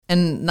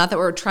And not that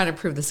we're trying to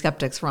prove the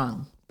skeptics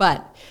wrong,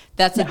 but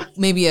that's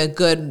maybe a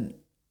good,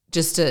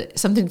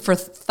 something for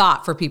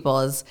thought for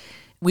people is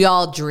we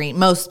all dream.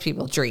 Most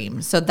people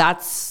dream. So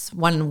that's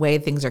one way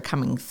things are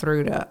coming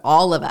through to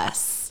all of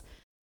us.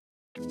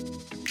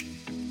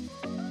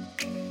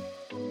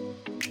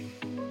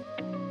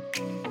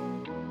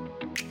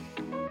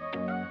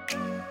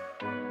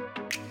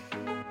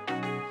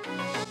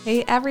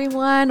 Hey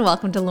everyone,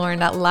 welcome to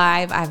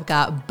Lauren.live. I've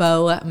got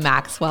Bo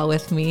Maxwell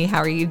with me. How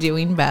are you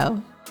doing,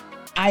 Bo?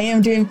 I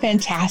am doing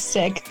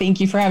fantastic.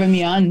 Thank you for having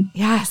me on.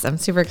 Yes, I'm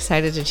super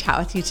excited to chat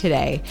with you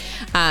today.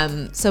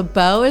 So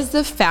Bo is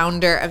the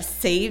founder of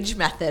Sage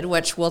Method,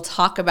 which we'll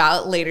talk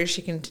about later.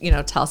 She can,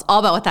 tell us all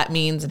about what that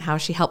means and how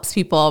she helps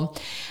people.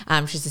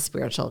 She's a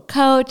spiritual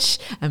coach,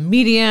 a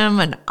medium,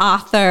 an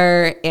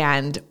author,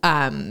 and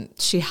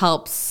she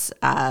helps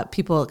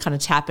people kind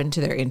of tap into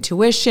their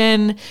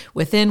intuition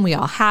within. We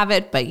all have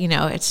it, but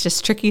it's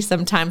just tricky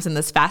sometimes in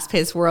this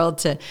fast-paced world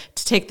to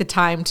take the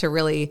time to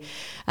really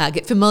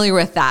get familiar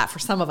with that for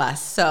some of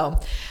us. So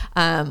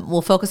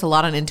we'll focus a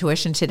lot on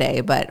intuition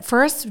today. But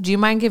first, do you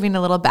mind giving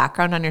a little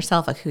background on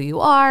yourself, like who you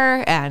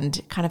are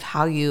and kind of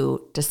how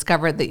you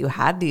discovered that you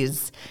had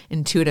these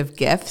intuitive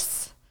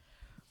gifts?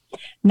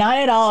 Not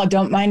at all.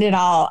 Don't mind at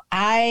all.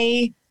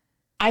 I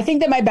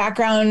think that my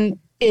background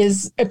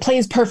it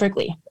plays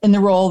perfectly in the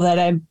role that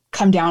I've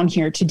come down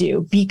here to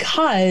do,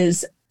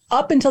 because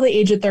up until the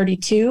age of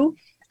 32,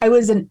 I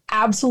was an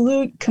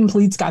absolute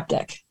complete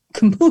skeptic.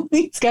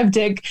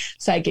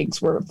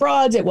 Psychics were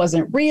frauds. It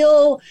wasn't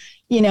real.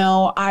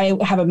 I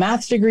have a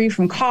math degree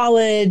from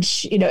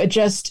college.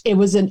 It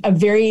was a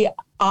very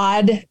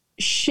odd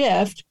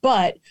shift,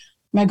 but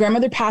my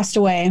grandmother passed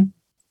away.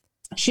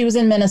 She was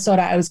in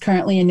Minnesota. I was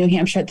currently in New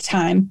Hampshire at the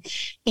time.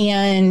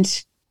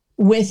 And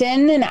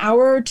within an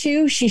hour or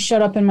two, she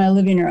showed up in my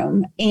living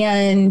room,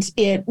 and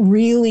it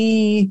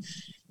really,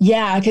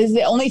 because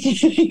the only thing,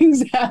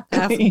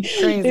 exactly,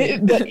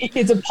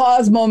 it's a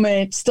pause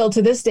moment still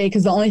to this day,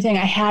 because the only thing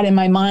I had in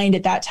my mind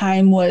at that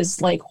time was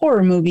like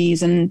horror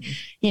movies. And,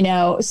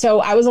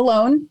 so I was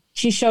alone.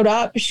 She showed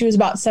up. She was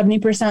about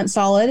 70%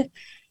 solid.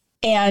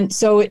 And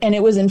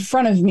it was in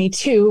front of me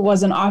too. It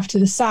wasn't off to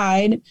the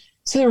side.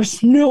 So there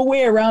was no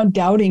way around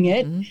doubting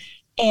it. Mm-hmm.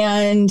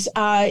 And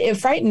it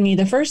frightened me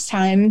the first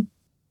time.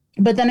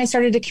 But then I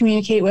started to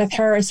communicate with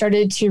her. I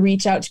started to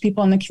reach out to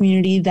people in the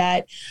community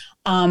that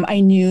I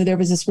knew. There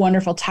was this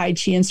wonderful Tai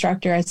Chi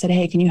instructor. I said,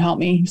 "Hey, can you help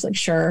me?" He was like,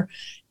 "Sure."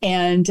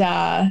 And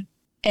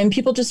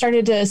people just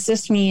started to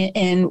assist me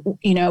in,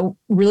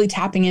 really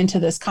tapping into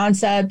this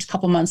concept. A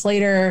couple months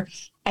later,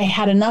 I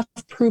had enough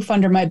proof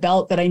under my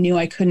belt that I knew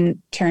I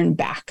couldn't turn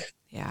back.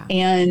 Yeah.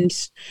 And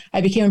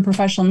I became a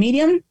professional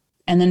medium.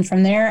 And then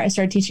from there, I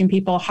started teaching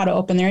people how to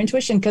open their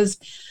intuition, because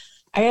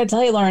I got to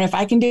tell you, Lauren, if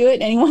I can do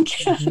it, anyone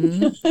can.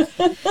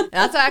 Mm-hmm.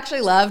 That's why I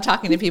actually love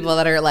talking to people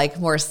that are like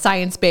more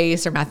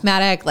science-based or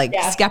mathematic,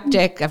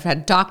 skeptic. I've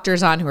had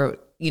doctors on who are,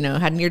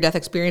 had near-death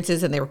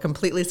experiences and they were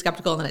completely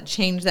skeptical and then it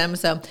changed them.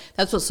 So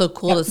that's what's so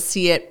cool to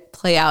see it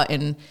play out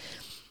in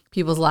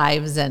people's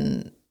lives.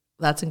 And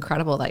that's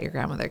incredible that your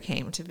grandmother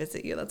came to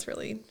visit you. That's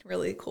really,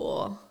 really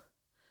cool.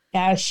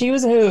 Yeah, she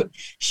was a hoot.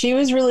 She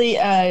was really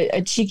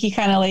a cheeky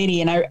kind of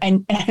lady. And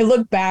I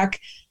look back,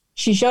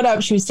 she showed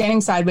up, she was standing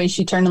sideways.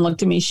 She turned and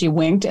looked at me. She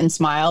winked and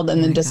smiled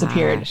and then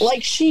disappeared. Gosh.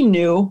 Like she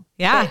knew.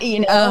 Yeah. She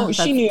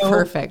knew.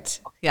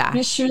 Perfect.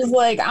 Yeah. She was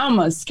like, I'm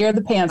going to scare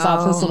the pants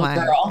off this little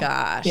girl. Oh my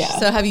gosh. Yeah.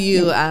 So have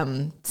you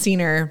seen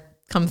her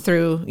come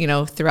through,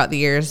 throughout the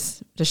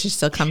years? Does she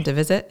still come to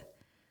visit?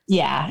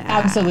 Yeah,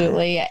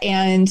 absolutely.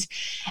 And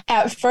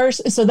at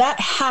first, so that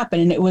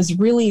happened and it was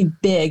really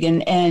big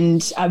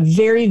and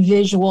very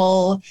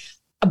visual.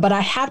 But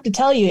I have to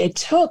tell you, it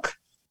took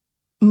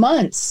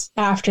months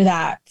after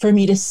that for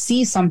me to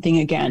see something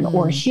again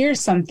or hear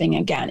something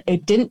again.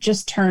 It didn't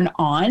just turn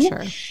on.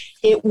 Sure.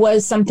 It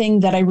was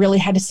something that I really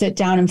had to sit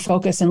down and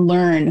focus and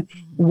learn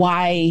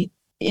why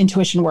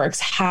intuition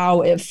works,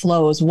 how it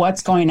flows,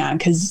 what's going on.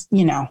 Because,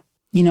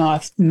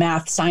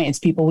 math, science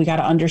people, we got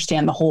to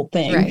understand the whole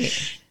thing.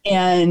 Right.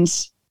 And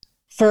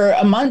for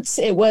a month,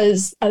 it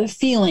was a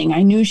feeling.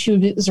 I knew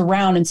she was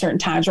around in certain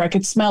times where I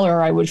could smell her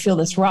or I would feel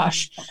this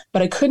rush,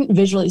 but I couldn't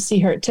visually see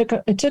her. It took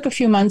a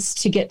few months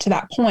to get to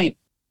that point.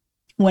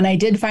 When I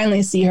did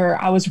finally see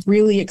her, I was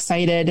really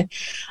excited.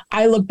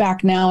 I look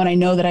back now and I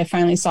know that I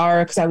finally saw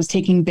her because I was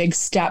taking big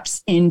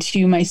steps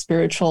into my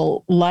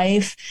spiritual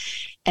life.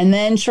 And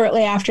then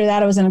shortly after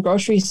that, I was in a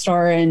grocery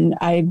store and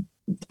I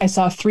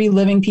saw 3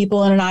 living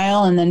people in an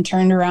aisle and then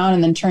turned around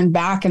and then turned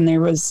back and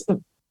there was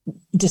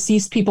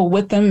deceased people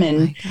with them. And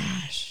oh my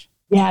gosh.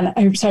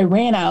 Yeah. So I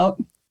ran out,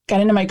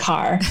 got into my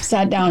car,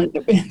 sat down.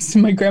 So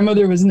my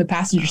grandmother was in the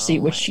passenger seat,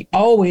 which she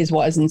always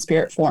was in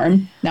spirit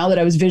form. Now that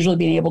I was visually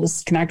being able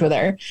to connect with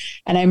her.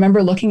 And I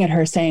remember looking at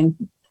her saying,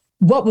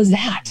 "What was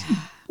that?"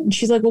 And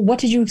she's like, "Well, what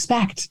did you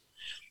expect?"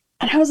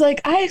 And I was like,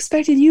 "I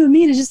expected you and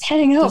me to just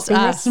hang out for the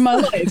rest of my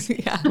life."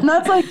 Yeah. And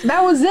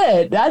that was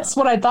it. That's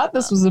what I thought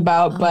this was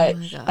about. But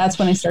that's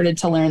when I started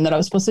to learn that I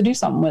was supposed to do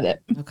something with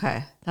it.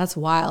 Okay. That's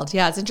wild.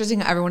 Yeah. It's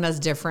interesting how everyone has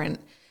different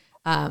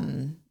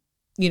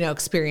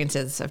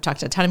experiences. I've talked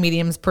to a ton of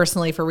mediums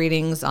personally for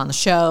readings on the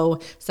show.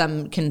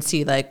 Some can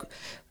see like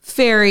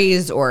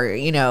fairies or,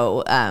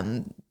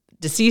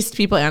 deceased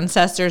people,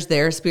 ancestors,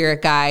 their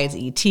spirit guides,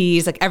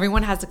 ETs, like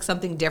everyone has like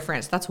something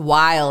different. So that's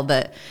wild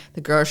that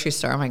the grocery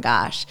store, oh my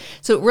gosh.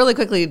 So really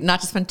quickly, not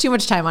to spend too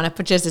much time on it,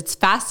 but just it's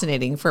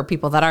fascinating for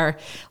people that are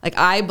like,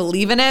 I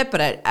believe in it, but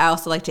I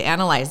also like to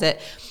analyze it.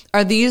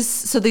 These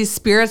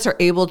spirits are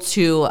able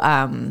to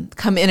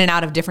come in and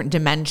out of different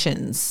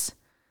dimensions,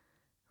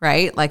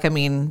 right? Like, I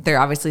mean,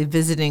 they're obviously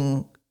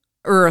visiting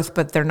Earth,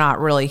 but they're not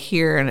really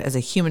here as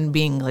a human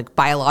being, like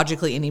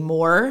biologically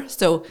anymore.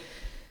 So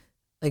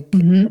like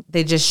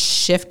they just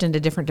shift into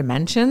different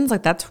dimensions.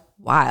 Like that's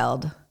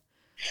wild.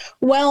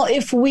 Well,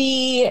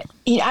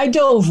 I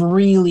dove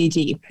really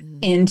deep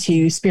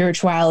into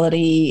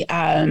spirituality,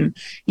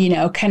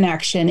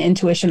 connection,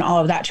 intuition, all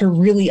of that to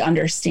really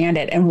understand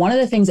it. And one of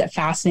the things that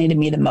fascinated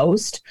me the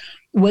most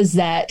was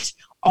that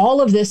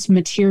all of this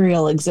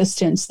material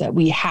existence that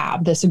we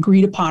have, this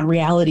agreed upon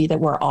reality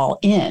that we're all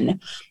in,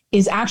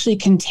 is actually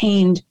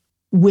contained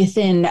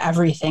within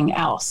everything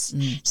else.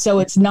 So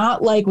it's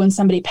not like when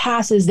somebody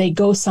passes, they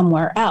go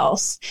somewhere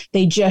else.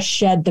 They just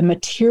shed the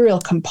material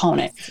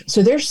component.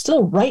 So they're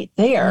still right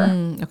there.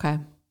 Okay.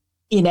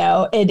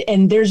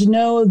 And there's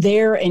no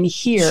there and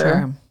here.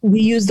 Sure.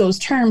 We use those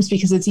terms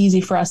because it's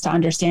easy for us to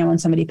understand when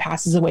somebody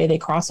passes away, they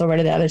cross over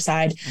to the other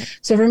side.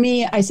 So for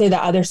me, I say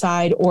the other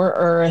side or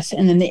Earth,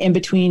 and then the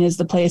in-between is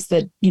the place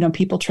that,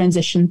 people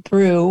transition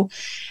through.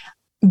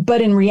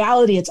 But in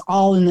reality, it's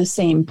all in the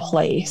same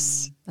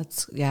place.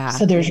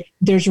 So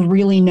there's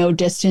really no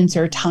distance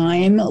or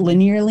time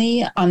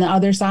linearly on the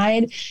other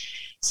side.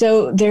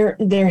 So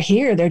they're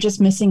here. They're just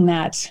missing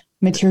that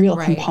material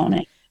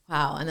component.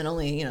 Wow. And then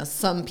only,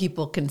 some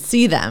people can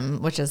see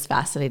them, which is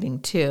fascinating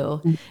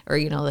too. Or,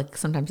 like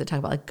sometimes they talk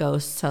about like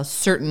ghosts, how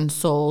certain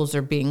souls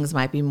or beings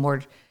might be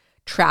more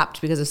trapped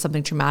because of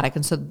something traumatic.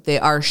 And so they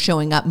are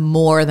showing up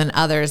more than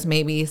others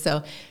maybe.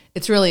 So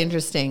it's really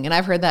interesting. And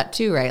I've heard that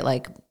too, right?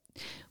 Like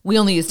we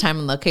only use time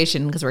and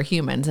location because we're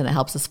humans and it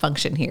helps us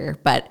function here.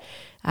 But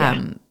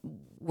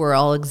we're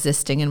all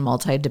existing in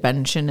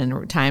multi-dimension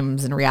and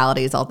times and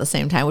realities all at the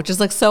same time, which is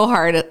like so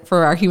hard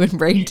for our human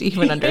brain to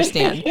even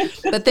understand.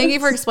 But thank you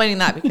for explaining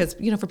that because,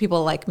 for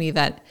people like me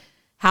that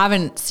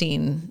haven't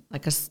seen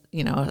like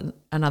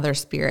another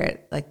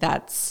spirit, like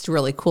that's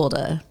really cool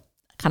to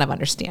kind of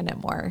understand it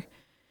more.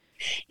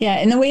 Yeah.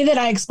 And the way that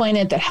I explain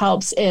it that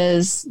helps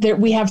is that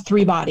we have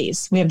 3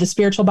 bodies. We have the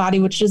spiritual body,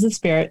 which is the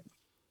spirit,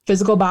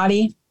 physical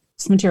body,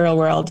 material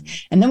world.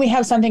 And then we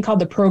have something called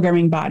the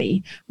programming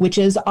body, which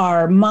is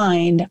our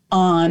mind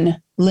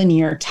on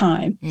linear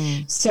time.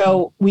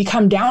 So we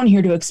come down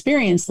here to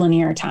experience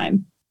linear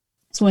time.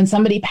 So when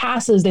somebody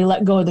passes, they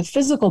let go of the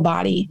physical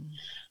body.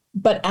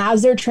 But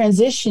as they're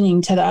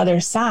transitioning to the other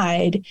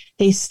side,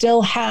 they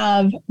still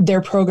have their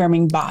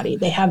programming body.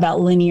 They have that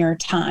linear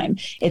time.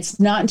 It's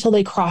not until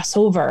they cross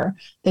over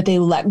that they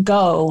let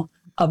go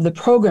of the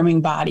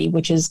programming body,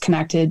 which is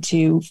connected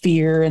to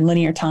fear and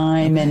linear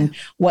time and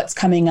what's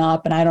coming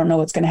up. And I don't know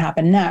what's going to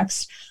happen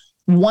next.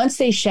 Once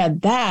they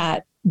shed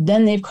that,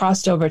 then they've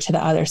crossed over to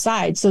the other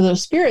side. So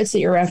those spirits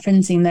that you're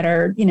referencing that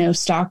are,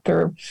 stuck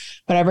or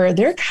whatever,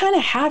 they're kind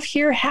of half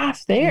here,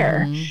 half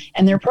there.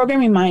 And their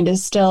programming mind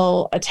is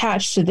still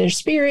attached to their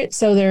spirit.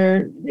 So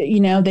they're,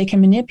 they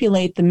can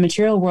manipulate the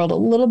material world a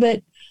little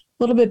bit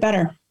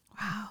better.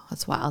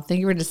 That's wild.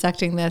 Thank you for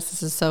dissecting this.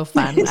 This is so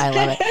fun. I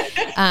love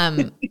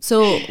it.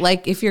 So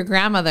like if your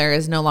grandmother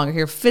is no longer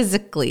here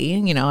physically,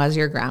 as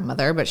your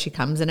grandmother, but she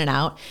comes in and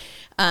out.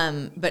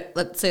 But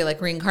let's say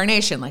like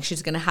reincarnation, like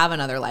she's going to have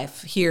another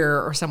life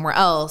here or somewhere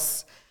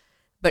else,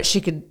 but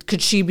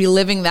could she be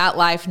living that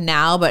life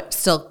now, but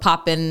still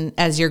pop in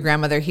as your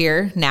grandmother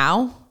here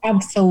now?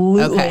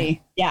 Absolutely.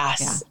 Okay.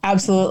 Yes,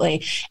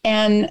 absolutely.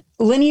 And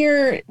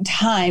linear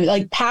time,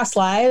 like past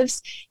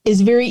lives,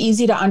 is very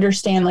easy to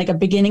understand. Like a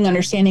beginning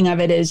understanding of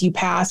it is you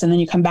pass and then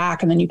you come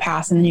back and then you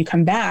pass and then you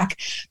come back.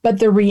 But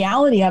the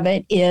reality of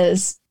it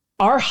is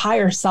our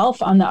higher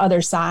self on the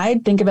other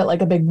side, think of it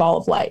like a big ball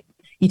of light.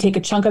 You take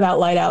a chunk of that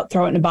light out,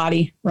 throw it in a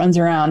body, runs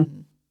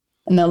around,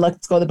 and then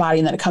lets go of the body,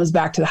 and then it comes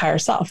back to the higher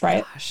self,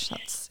 right? Gosh,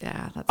 that's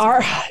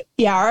our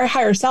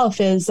higher self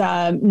is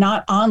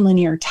not on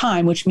linear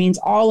time, which means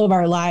all of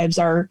our lives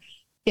are,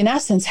 in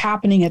essence,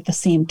 happening at the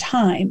same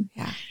time.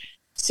 Yeah.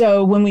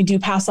 So when we do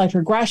past life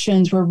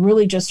regressions, we're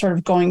really just sort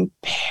of going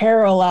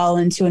parallel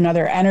into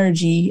another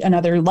energy,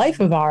 another life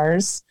of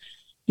ours,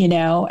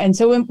 And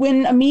so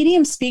when a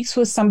medium speaks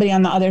with somebody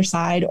on the other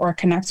side or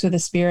connects with a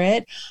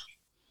spirit,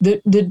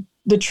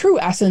 the true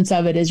essence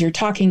of it is you're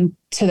talking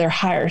to their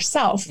higher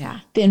self.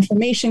 Yeah. The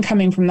information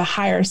coming from the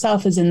higher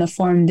self is in the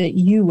form that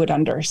you would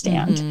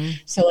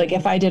understand. So like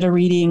if I did a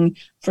reading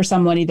for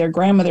somebody, their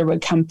grandmother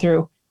would come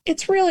through.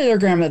 It's really their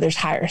grandmother's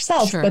higher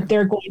self, but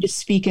they're going to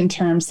speak in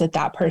terms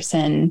that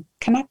person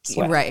connects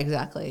with. Right,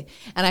 exactly.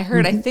 And I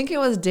heard, I think it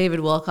was David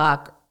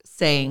Wilcock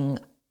saying,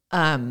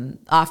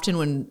 often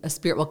when a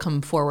spirit will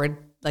come forward,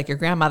 like your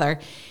grandmother,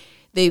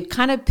 they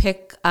kind of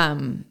pick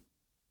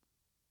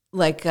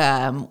like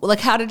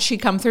how did she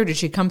come through? Did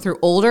she come through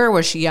older or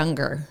was she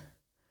younger?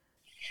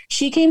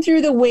 She came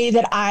through the way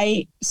that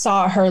I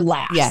saw her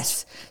last.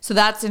 Yes. So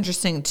that's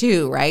interesting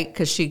too, right?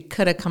 Because she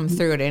could have come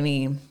through at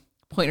any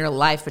point in her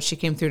life, but she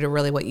came through to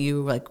really what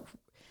you like,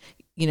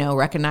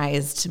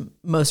 recognized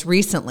most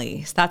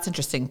recently. So that's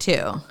interesting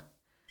too.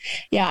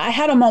 Yeah. I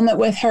had a moment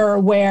with her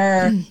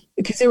where,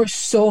 because there was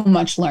so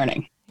much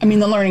learning. I mean,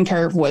 the learning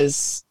curve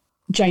was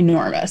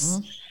ginormous.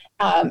 Mm-hmm.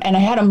 And I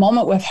had a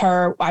moment with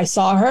her. I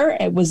saw her.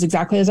 It was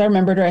exactly as I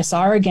remembered her. I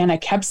saw her again. I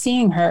kept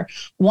seeing her.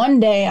 One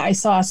day I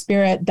saw a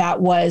spirit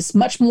that was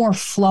much more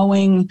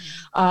flowing,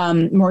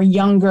 more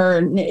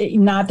younger,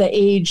 not the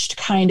aged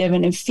kind of,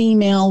 and a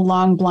female,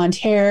 long blonde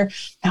hair. And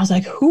I was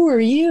like, who are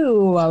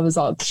you?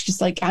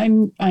 She's like,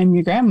 I'm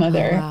your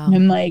grandmother. Oh, wow. And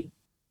I'm like,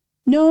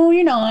 no,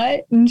 you're not.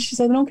 And she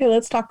said, okay,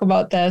 let's talk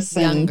about this.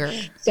 Younger.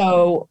 And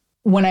so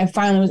when I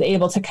finally was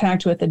able to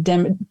connect with a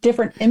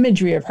different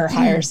imagery of her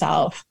higher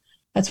self,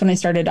 that's when I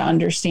started to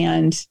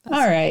understand,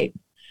 all right,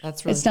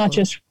 that's really it's not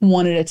just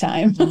one at a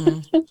time.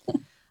 Mm-hmm.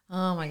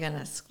 Oh my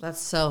goodness. That's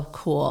so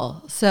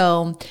cool.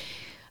 So,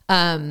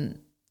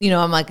 I'm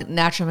like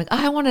naturally, I'm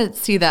like, I want to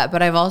see that.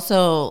 But I've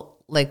also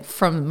like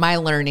from my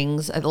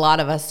learnings, a lot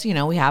of us,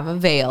 we have a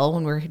veil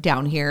when we're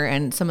down here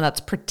and some of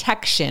that's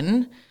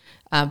protection.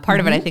 Part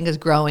of it, I think, is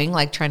growing,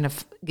 like trying to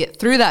get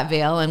through that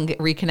veil and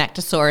reconnect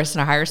to source and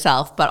our higher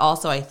self. But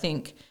also I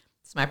think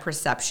it's my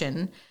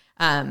perception.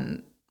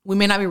 We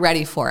may not be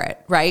ready for it,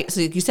 right? So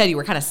you said you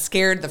were kind of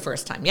scared the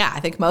first time. Yeah, I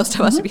think most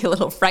of us would be a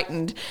little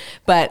frightened,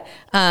 but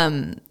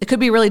it could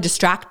be really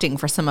distracting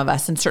for some of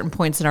us in certain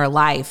points in our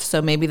life. So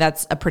maybe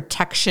that's a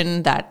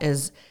protection that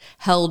is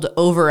held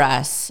over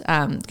us.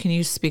 Can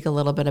you speak a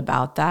little bit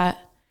about that?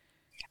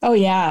 Oh,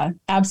 yeah,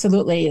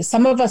 absolutely.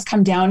 Some of us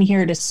come down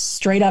here to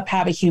straight up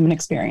have a human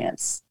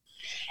experience.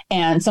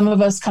 And some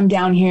of us come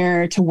down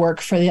here to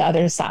work for the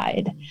other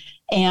side.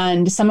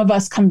 And some of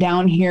us come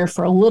down here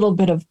for a little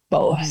bit of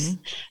both.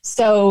 Mm-hmm.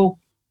 So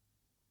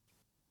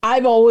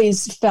I've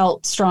always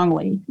felt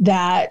strongly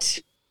that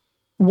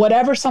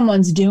whatever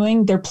someone's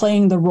doing, they're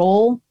playing the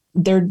role.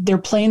 They're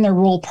playing their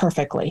role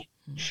perfectly.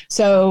 Mm-hmm.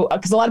 So,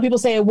 because a lot of people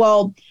say,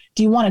 well,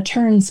 do you want to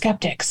turn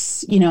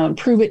skeptics, and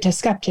prove it to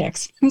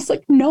skeptics? It's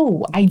like,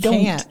 no, I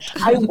don't.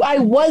 I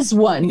was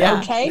one. Yeah.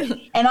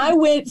 Okay. And I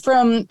went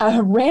from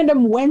a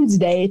random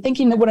Wednesday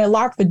thinking that when I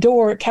locked the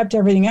door, it kept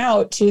everything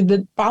out, to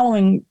the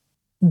following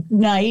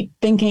night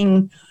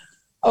thinking,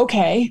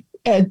 okay,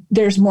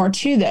 there's more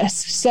to this.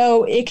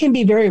 So it can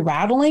be very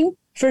rattling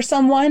for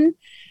someone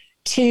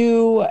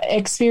to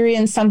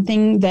experience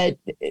something that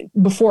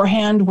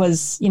beforehand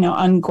was,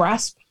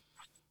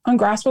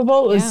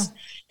 ungraspable.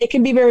 It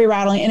can be very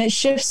rattling, and it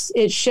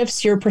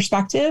shifts your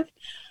perspective.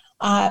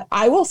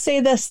 I will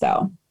say this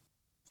though,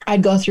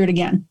 I'd go through it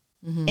again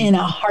in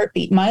a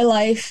heartbeat. My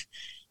life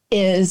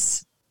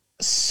is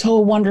so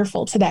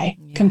wonderful today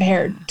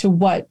compared to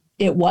what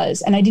it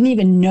was. And I didn't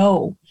even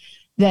know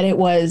that it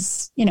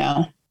was,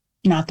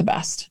 not the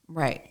best.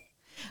 Right.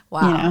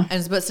 Wow.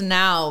 But so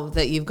now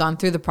that you've gone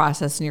through the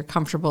process and you're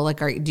comfortable,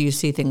 do you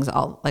see things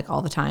all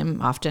the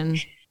time, often?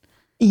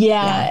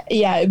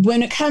 Yeah.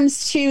 When it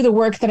comes to the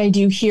work that I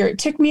do here, it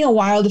took me a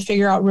while to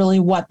figure out really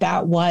what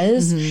that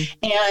was.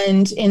 Mm-hmm.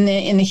 And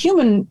in the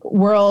human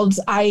world,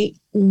 I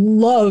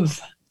love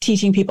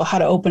teaching people how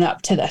to open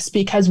up to this,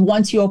 because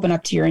once you open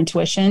up to your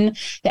intuition,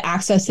 the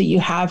access that you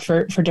have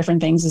for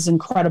different things is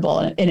incredible,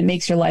 and it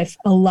makes your life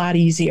a lot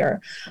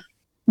easier.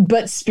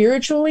 But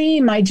spiritually,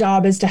 my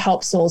job is to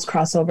help souls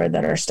cross over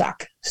that are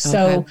stuck.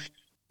 So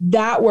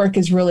that work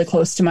is really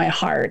close to my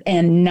heart,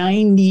 and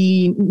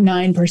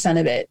 99%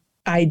 of it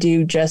I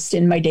do just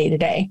in my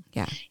day-to-day.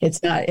 Yeah.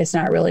 It's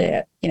not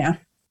really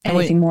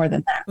anything more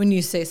than that. When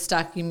you say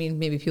stuck, you mean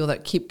maybe people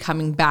that keep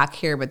coming back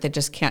here, but they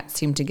just can't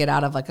seem to get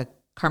out of like a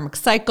karmic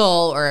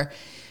cycle or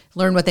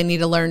learn what they need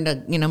to learn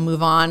to,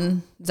 move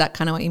on. Is that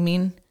kind of what you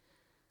mean?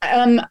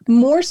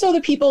 More so the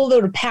people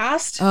that are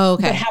past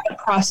that haven't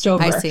crossed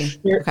over. I see.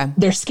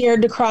 They're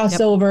scared to cross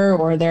over,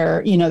 or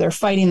they're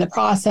fighting the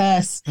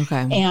process.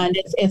 Okay. And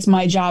it's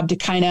my job to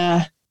kind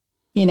of,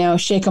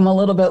 shake them a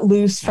little bit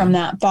loose from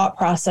that thought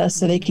process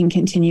so they can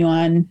continue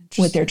on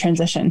with their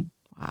transition.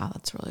 Wow.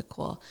 That's really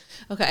cool.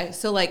 Okay.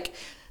 So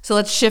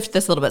let's shift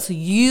this a little bit. So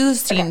you're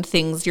seeing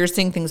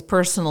things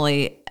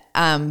personally.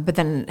 But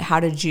then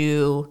how did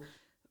you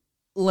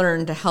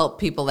learn to help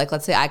people? Like,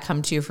 let's say I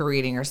come to you for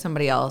reading, or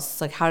somebody else,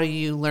 like, how do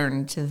you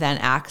learn to then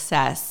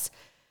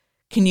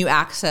can you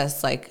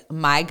access like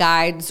my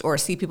guides or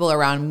see people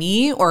around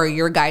me, or are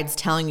your guides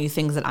telling you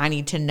things that I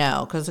need to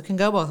know? Because it can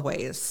go both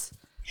ways.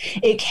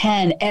 It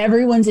can.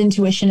 Everyone's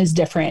intuition is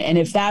different. And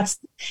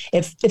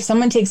if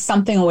someone takes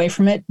something away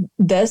from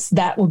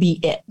that will be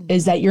it,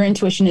 is that your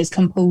intuition is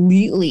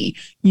completely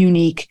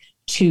unique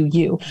to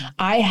you.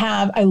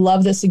 I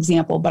love this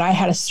example, but I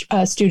had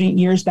a student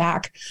years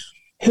back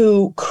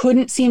who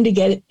couldn't seem to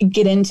get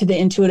into the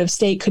intuitive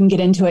state, couldn't get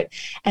into it.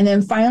 And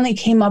then finally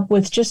came up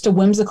with just a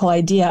whimsical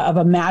idea of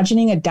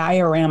imagining a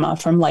diorama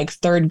from like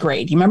third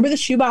grade. You remember the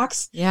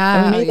shoebox?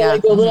 Yeah.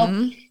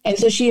 And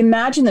so she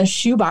imagined the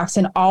shoebox,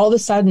 and all of a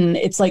sudden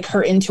it's like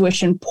her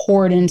intuition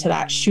poured into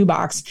that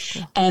shoebox.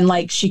 And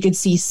like she could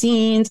see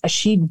scenes.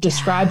 She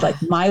described like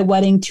my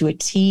wedding to a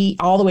T,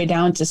 all the way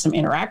down to some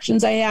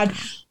interactions I had.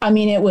 I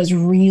mean, it was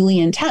really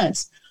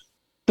intense.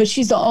 But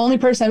she's the only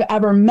person I've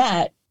ever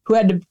met who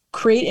had to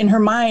create in her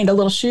mind a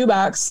little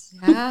shoebox.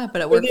 Yeah,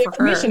 but it worked for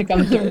information her. to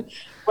come through.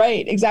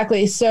 Right,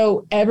 exactly.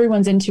 So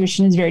everyone's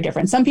intuition is very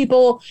different. Some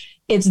people,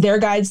 it's their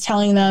guides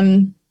telling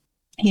them,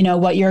 you know,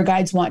 what your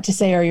guides want to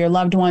say, or your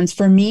loved ones.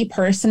 For me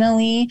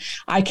personally,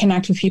 I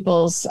connect with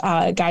people's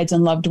guides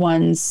and loved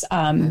ones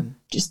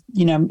just,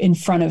 you know, in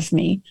front of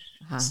me.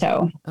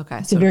 So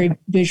it's a very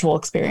visual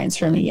experience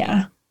for me.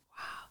 Yeah.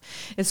 Wow.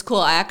 It's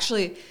cool.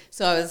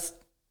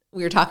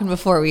 We were talking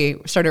before we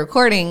started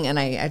recording, and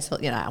I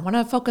told, I want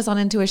to focus on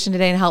intuition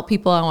today and help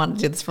people. I want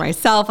to do this for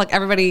myself, like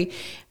everybody,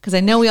 because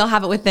I know we all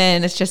have it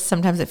within. It's just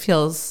sometimes it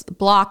feels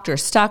blocked or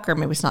stuck, or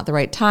maybe it's not the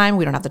right time.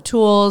 We don't have the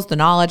tools, the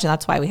knowledge, and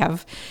that's why we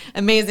have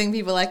amazing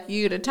people like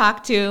you to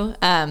talk to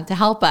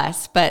help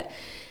us. But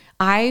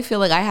I feel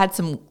like I had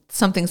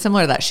something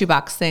similar to that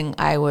shoebox thing.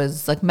 I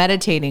was like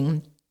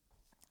meditating,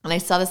 and I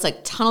saw this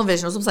like tunnel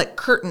vision. It was almost like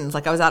curtains,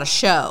 like I was at a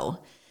show.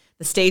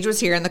 The stage was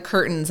here and the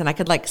curtains, and I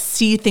could like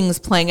see things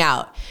playing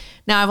out.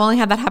 Now I've only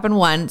had that happen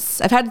once.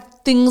 I've had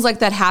things like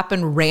that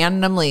happen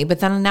randomly,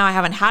 but then now I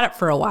haven't had it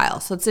for a while.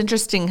 So it's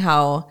interesting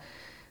how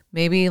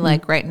maybe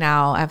like right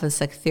now I have this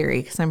like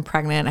theory, because I'm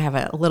pregnant, I have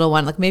a little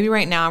one. Like maybe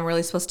right now I'm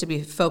really supposed to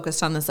be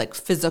focused on this like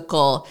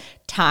physical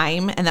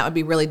time, and that would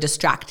be really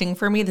distracting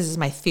for me. This is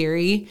my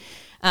theory.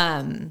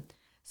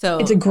 So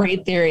it's a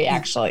great theory,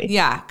 actually.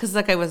 Yeah, because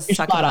like I was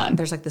talking about,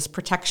 there's like this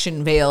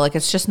protection veil. Like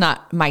it's just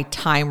not my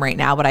time right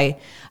now, but I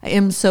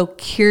am so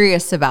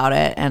curious about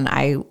it, and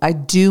I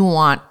do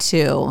want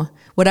to,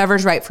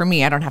 whatever's right for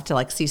me. I don't have to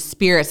like see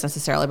spirits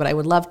necessarily, but I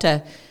would love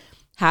to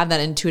have that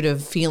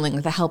intuitive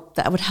feeling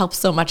that would help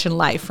so much in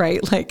life,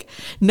 right? Like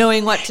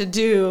knowing what to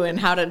do and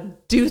how to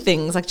do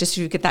things, like just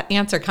you get that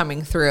answer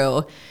coming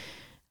through.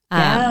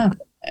 Yeah.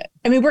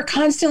 I mean, we're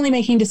constantly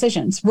making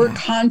decisions. We're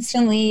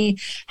constantly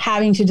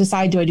having to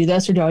decide, do I do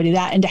this or do I do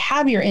that? And to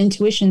have your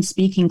intuition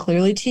speaking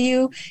clearly to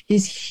you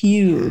is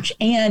huge.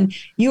 And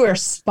you are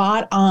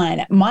spot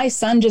on. My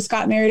son just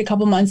got married a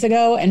couple months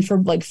ago, and for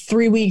like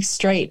 3 weeks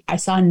straight, I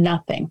saw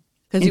nothing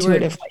intuitively.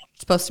 You were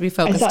supposed to be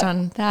focused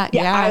on that.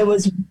 Yeah, I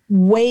was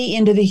way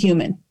into the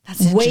human.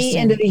 That's way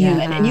into the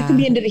human. And you can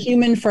be into the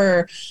human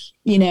for,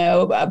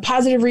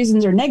 positive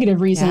reasons or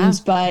negative reasons,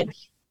 but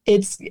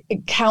it's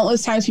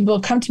countless times people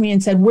have come to me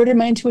and said, where did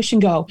my intuition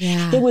go?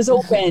 Yeah. It was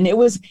open. It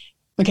was,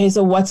 okay,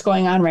 so what's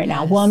going on right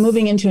now? Well, I'm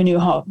moving into a new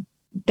home.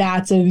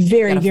 That's a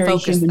very, very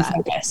human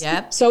focus.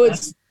 Yep. So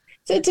it's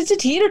a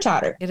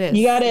teeter-totter. It is.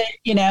 You got to,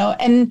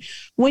 and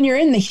when you're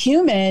in the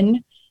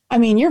human, I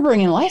mean, you're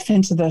bringing life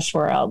into this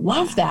world.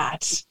 Love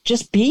that.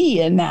 Just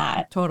be in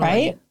that. Totally.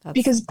 Right?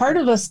 Because part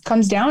of us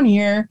comes down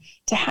here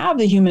to have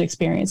the human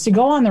experience, to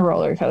go on the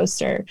roller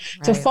coaster,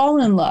 to fall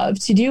in love,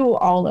 to do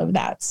all of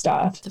that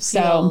stuff.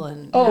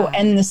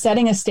 And the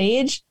setting a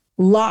stage,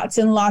 lots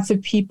and lots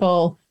of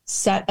people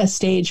set a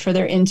stage for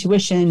their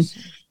intuition.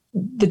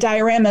 The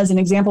diorama as an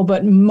example,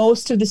 but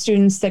most of the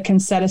students that can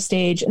set a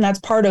stage, and that's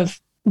part of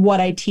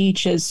what I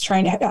teach, is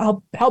trying to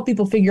help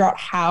people figure out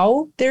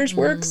how theirs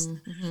works.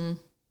 Mm-hmm.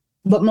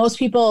 But most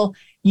people,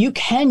 you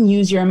can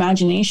use your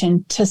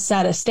imagination to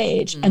set a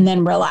stage and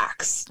then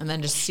relax. And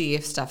then just see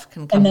if stuff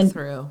can come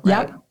through.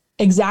 Right? Yep,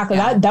 exactly.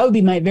 Yeah. That would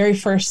be my very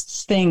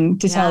first thing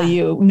to tell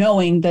you,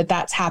 knowing that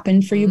that's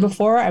happened for you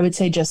before. I would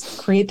say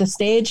just create the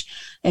stage,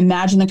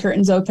 imagine the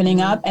curtains opening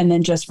up, and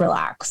then just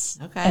relax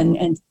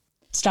and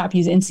stop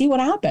using and see what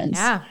happens.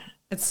 Yeah.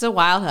 It's so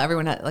wild how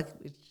everyone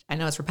I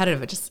know it's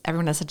repetitive, but just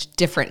everyone has such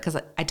different, because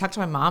I talked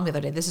to my mom the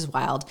other day. This is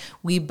wild.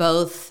 We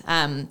both,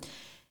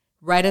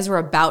 right as we're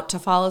about to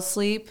fall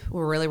asleep,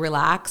 we're really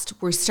relaxed.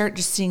 We start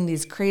just seeing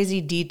these crazy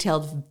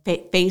detailed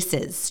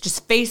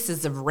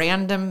faces of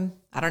random,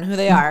 I don't know who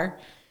they are.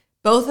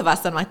 Both of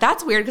us. I'm like,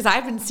 that's weird, because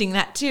I've been seeing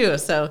that too.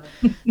 So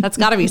that's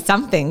got to be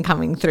something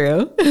coming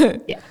through.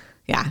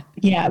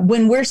 Yeah.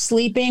 When we're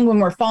sleeping, when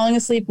we're falling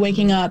asleep,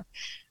 waking up,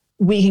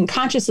 we can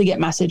consciously get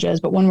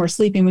messages, but when we're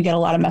sleeping, we get a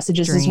lot of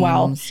messages as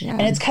well. Yeah.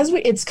 And it's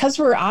because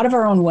we're out of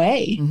our own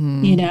way.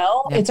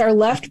 Mm-hmm. It's our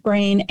left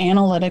brain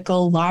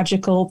analytical,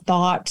 logical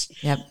thought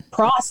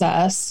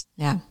process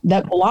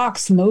that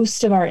blocks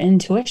most of our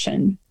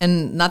intuition.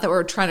 And not that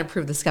we're trying to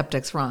prove the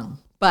skeptics wrong,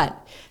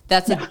 but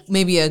that's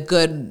maybe a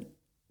good,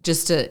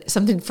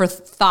 something for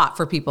thought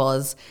for people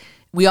is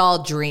we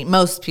all dream.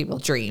 Most people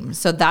dream.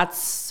 So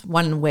that's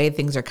one way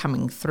things are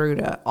coming through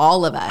to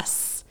all of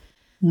us.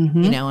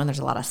 Mm-hmm. And there's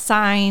a lot of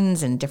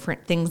signs and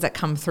different things that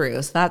come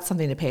through. So that's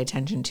something to pay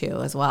attention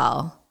to as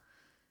well.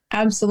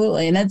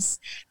 Absolutely. And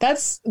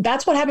that's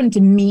what happened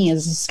to me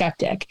as a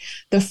skeptic.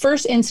 The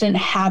first incident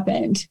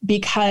happened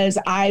because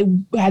I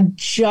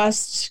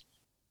was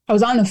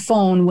on the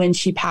phone when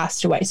she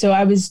passed away. So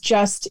I was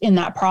just in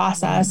that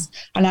process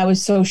and I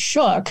was so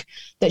shook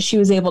that she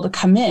was able to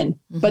come in.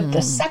 Mm-hmm. But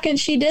the second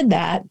she did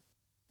that,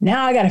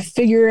 Now I got to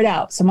figure it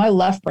out. So my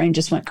left brain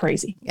just went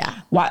crazy.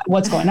 Yeah.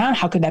 What's going on?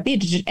 How could that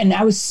be? And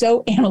I was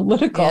so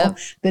analytical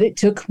that it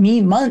took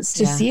me months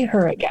to see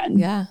her again.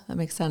 Yeah, that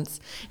makes sense.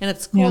 And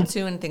it's cool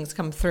too when things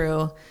come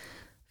through.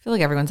 I feel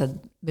like everyone's had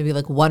maybe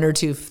like one or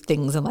two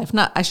things in life.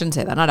 I shouldn't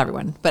say that, not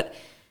everyone, but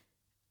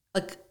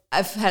like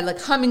I've had like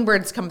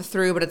hummingbirds come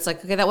through, but it's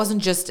like, okay, that wasn't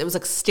just, it was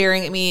like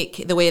staring at me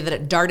the way that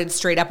it darted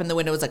straight up in the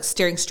window was like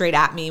staring straight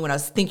at me when I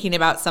was thinking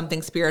about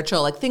something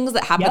spiritual, like things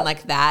that happen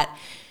like that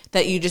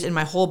you just, in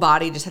my whole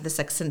body just had this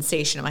like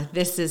sensation. I'm like,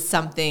 this is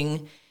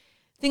something,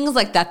 things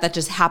like that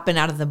just happen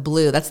out of the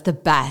blue. That's the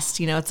best.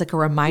 You know, it's like a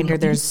reminder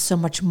there's so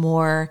much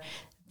more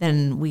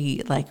than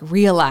we like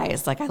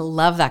realize. Like, I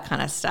love that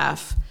kind of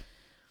stuff.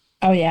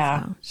 Oh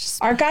yeah.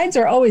 Our guides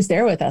are always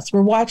there with us.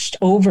 We're watched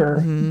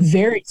over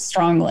very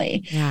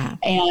strongly. Yeah.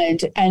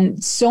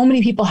 And so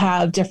many people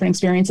have different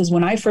experiences.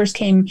 When I first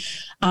came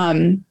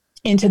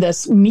into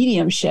this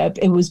mediumship,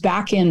 it was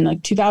back in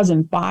like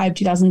 2005,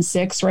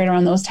 2006, right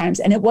around those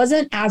times. And it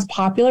wasn't as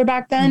popular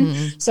back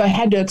then. So I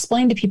had to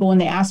explain to people when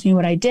they asked me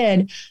what I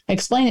did, I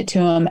explained it to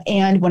them.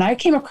 And when I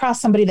came across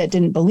somebody that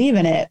didn't believe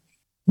in it,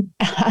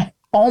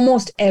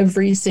 almost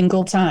every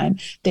single time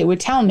they would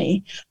tell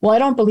me, well, I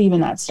don't believe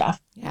in that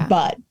stuff,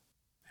 but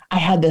I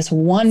had this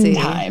one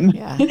time.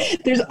 Yeah.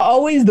 There's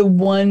always the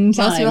one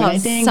time. I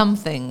think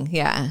something.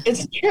 Yeah.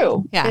 It's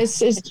true. Yeah.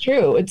 It's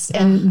true.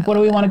 And what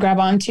do we want to grab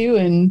onto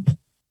and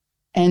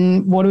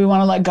what do we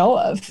want to let go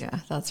of? Yeah.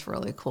 That's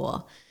really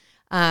cool.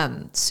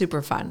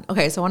 Super fun.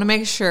 Okay. So I want to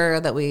make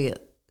sure that we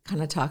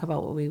kind of talk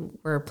about what we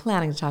were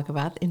planning to talk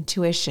about,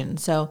 intuition.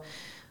 So,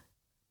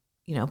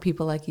 you know,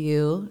 people like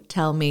you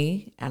tell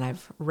me, and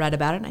I've read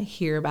about it and I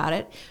hear about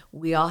it.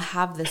 We all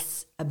have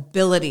this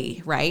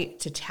ability, right,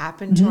 to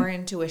tap into our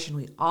intuition.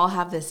 We all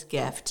have this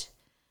gift,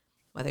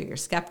 whether you're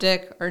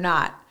skeptic or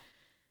not.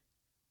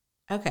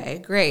 Okay,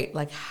 great.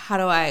 Like, what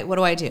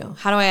do I do?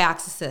 How do I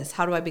access this?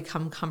 How do I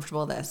become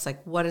comfortable with this?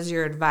 Like, what is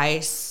your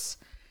advice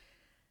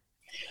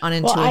on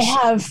intuition? Well, I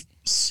have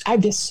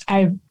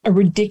a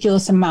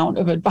ridiculous amount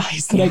of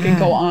advice that I could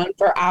go on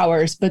for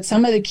hours, but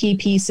some of the key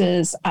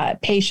pieces,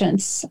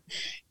 patience.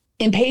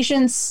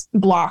 Impatience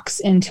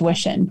blocks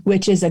intuition,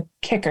 which is a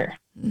kicker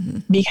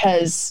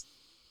because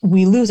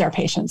we lose our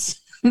patience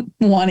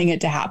wanting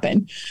it to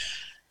happen.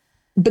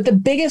 But the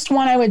biggest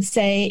one I would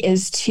say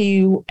is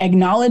to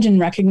acknowledge and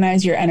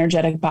recognize your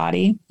energetic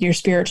body, your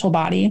spiritual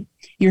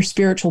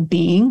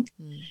being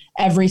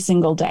every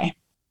single day,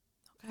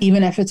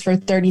 even if it's for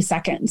 30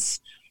 seconds.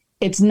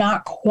 It's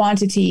not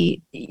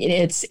quantity.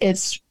 It's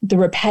the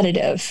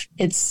repetitive.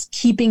 It's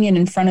keeping it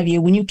in front of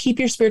you. When you keep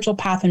your spiritual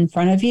path in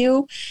front of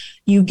you,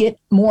 you get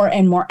more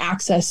and more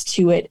access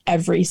to it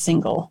every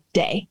single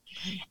day.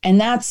 And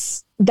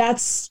that's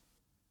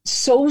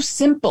so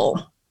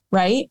simple,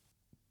 right?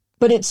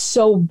 But it's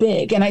so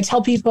big. And I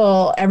tell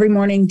people every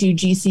morning, do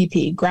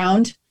GCP,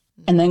 ground,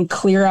 and then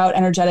clear out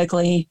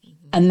energetically,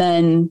 and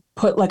then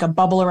put like a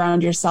bubble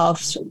around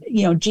yourself.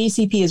 You know,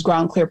 GCP is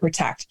ground, clear,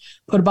 protect.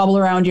 Put a bubble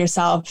around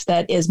yourself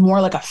that is more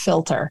like a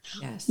filter.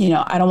 Yes. You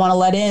know, I don't want to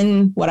let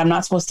in what I'm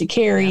not supposed to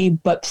carry,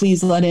 but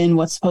please let in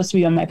what's supposed to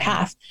be on my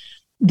path.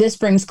 This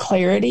brings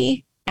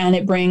clarity and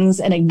it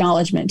brings an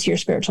acknowledgement to your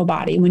spiritual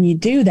body. When you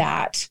do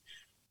that,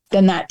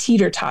 then that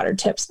teeter-totter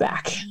tips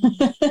back.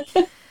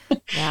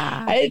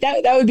 Yeah.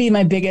 That would be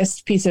my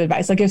biggest piece of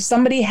advice. Like if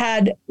somebody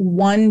had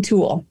one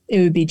tool, it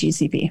would be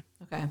GCP.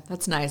 Okay.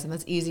 That's nice. And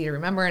that's easy to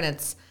remember. And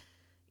it's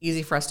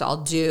easy for us to all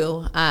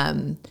do.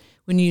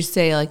 When you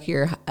say like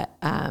your,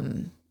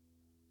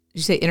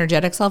 you say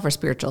energetic self or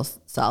spiritual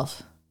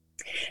self?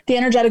 The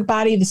energetic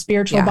body, the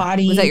spiritual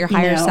body. Was that your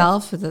higher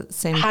self? Is it the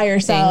same higher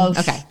thing? Self.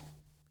 Okay.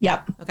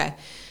 Yep. Okay.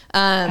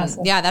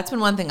 Yeah, that's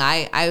been one thing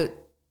I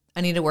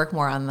need to work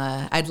more on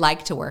I'd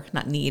like to work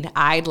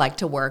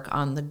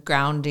on the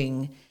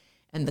grounding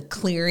and the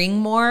clearing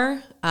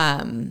more.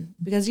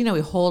 Because, you know,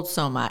 we hold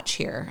so much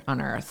here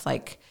on earth.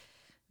 Like,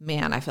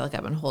 man, I feel like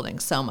I've been holding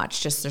so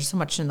much. Just there's so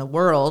much in the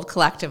world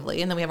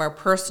collectively. And then we have our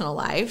personal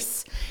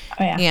lives.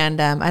 Oh, yeah. And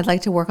I'd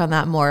like to work on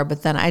that more.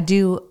 But then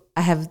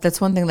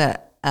that's one thing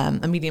that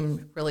a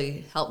medium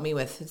really helped me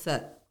with. It's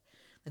that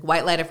like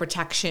white light of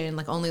protection,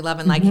 like only love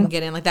and light can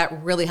get in. Like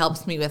that really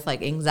helps me with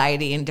like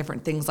anxiety and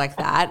different things like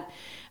that.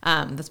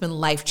 That's been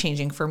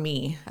life-changing for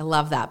me. I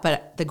love that.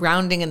 But the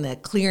grounding and the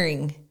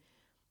clearing,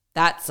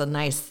 that's a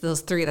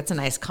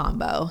nice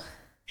combo.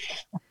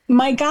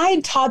 My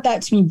guide taught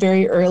that to me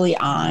very early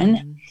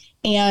on.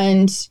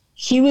 And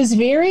he was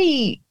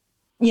very,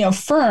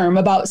 firm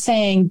about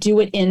saying, do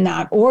it in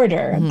that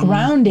order.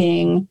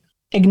 Grounding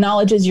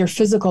acknowledges your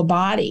physical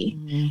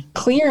body.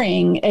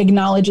 Clearing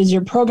acknowledges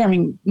your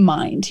programming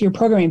mind, your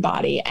programming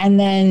body. And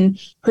then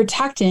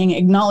protecting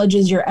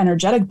acknowledges your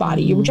energetic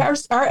body.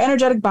 Our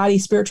energetic body,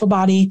 spiritual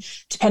body,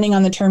 depending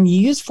on the term you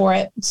use for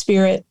it,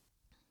 spirit,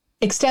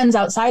 extends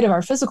outside of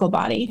our physical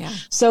body. Yeah.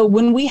 So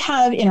when we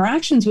have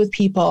interactions with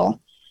people,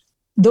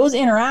 those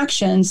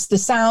interactions, the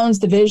sounds,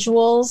 the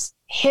visuals,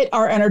 hit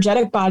our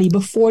energetic body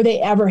before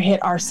they ever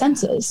hit our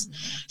senses.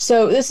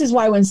 So this is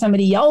why when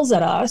somebody yells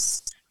at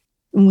us,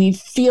 and we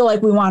feel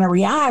like we want to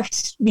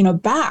react,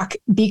 back,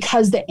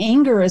 because the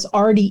anger is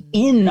already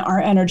in our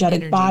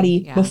energetic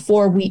body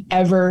before we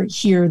ever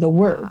hear the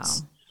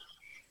words. Wow.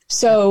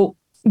 So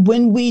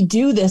when we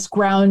do this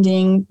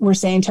grounding, we're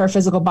saying to our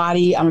physical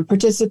body, I'm a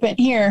participant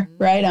here,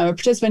 right? I'm a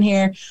participant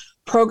here.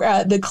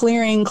 The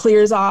clearing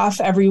clears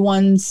off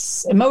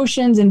everyone's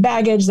emotions and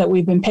baggage that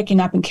we've been picking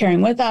up and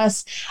carrying with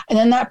us. And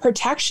then that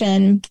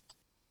protection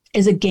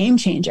is a game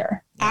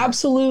changer,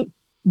 absolute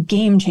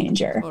game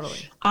changer.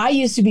 Totally. I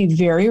used to be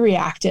very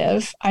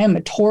reactive. I am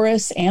a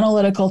Taurus,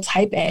 analytical,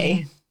 type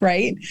A,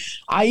 right?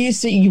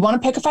 You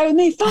want to pick a fight with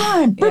me?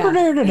 Fine.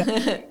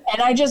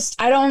 And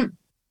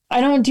I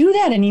don't do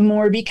that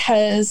anymore,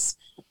 because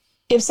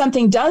if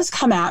something does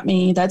come at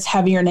me that's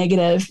heavy or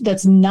negative,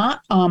 that's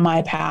not on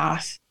my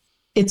path,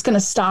 it's going to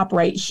stop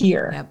right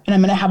here. Yep. And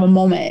I'm going to have a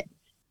moment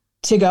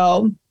to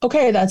go,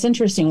 okay, that's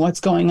interesting. What's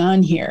going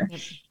on here?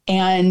 Yep.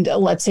 And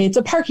let's say it's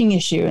a parking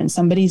issue and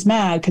somebody's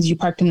mad because you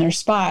parked in their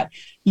spot.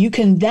 You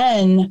can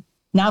then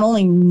not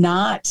only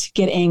not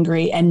get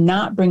angry and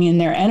not bring in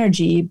their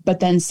energy, but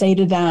then say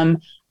to them,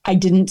 I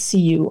didn't see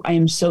you. I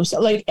am so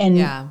like,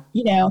 and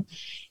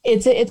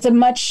it's a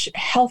much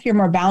healthier,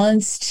 more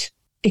balanced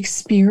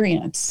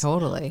experience.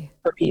 Totally.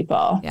 For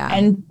people. Yeah.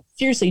 And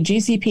seriously,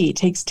 GCP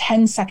takes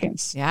 10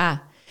 seconds. Yeah.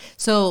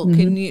 So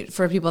can you,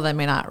 for people that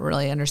may not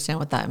really understand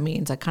what that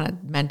means, I kind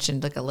of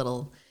mentioned like a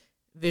little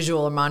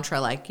visual or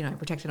mantra, like, I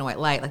protect in a white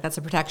light, like that's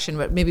a protection,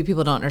 but maybe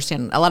people don't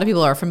understand. A lot of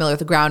people are familiar with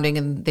the grounding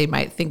and they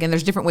might think, and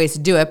there's different ways to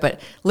do it, but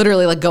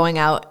literally like going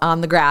out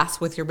on the grass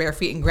with your bare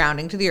feet and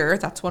grounding to the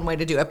earth, that's one way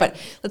to do it. But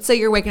let's say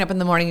you're waking up in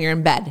the morning, you're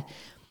in bed.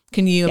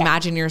 Can you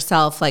imagine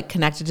yourself like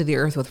connected to the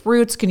earth with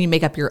roots? Can you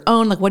make up your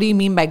own? Like, what do you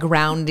mean by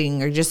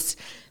grounding, or just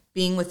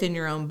being within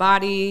your own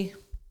body?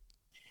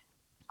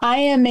 I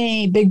am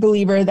a big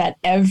believer that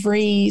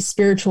every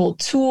spiritual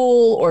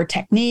tool or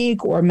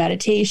technique or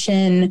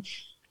meditation,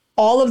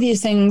 all of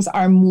these things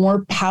are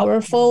more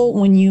powerful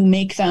when you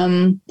make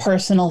them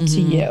personal to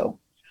you.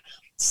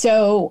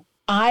 So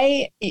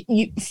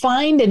you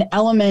find an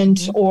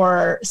element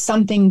or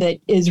something that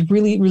is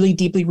really, really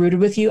deeply rooted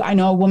with you. I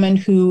know a woman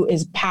who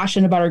is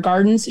passionate about her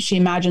gardens. She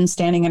imagines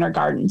standing in her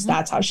gardens.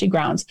 That's how she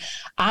grounds.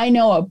 I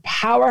know a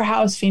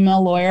powerhouse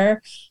female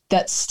lawyer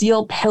that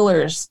steel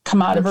pillars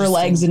come out of her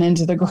legs and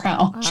into the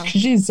ground. Wow.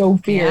 She's so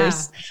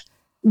fierce.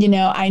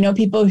 Yeah. I know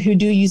people who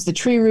do use the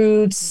tree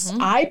roots.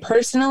 I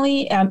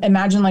personally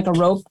imagine like a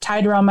rope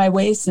tied around my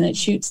waist and it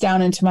shoots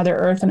down into Mother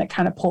Earth and it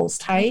kind of pulls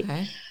tight.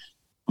 Okay.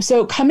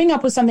 So coming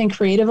up with something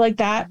creative like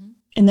that,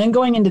 and then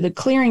going into the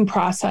clearing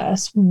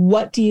process,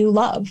 what do you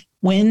love?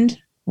 Wind,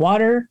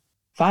 water,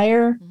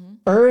 fire,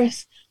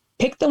 earth.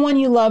 Pick the one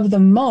you love the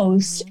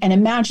most and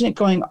imagine it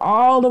going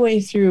all the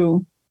way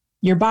through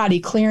your body,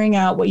 clearing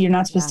out what you're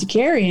not supposed to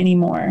carry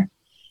anymore.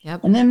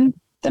 Yep. And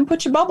then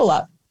put your bubble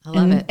up. I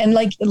love it. And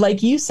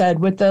like you said,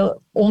 with the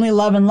only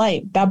love and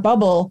light, that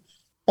bubble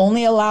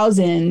only allows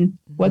in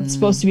what's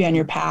supposed to be on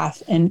your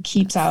path and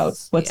keeps out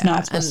what's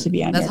not supposed to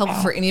be on your path. That's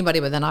helpful for anybody.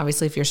 But then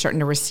obviously if you're starting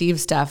to receive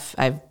stuff,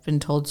 I've been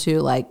told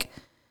to, like,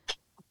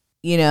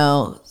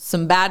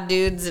 some bad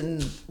dudes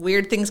and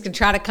weird things can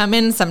try to come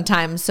in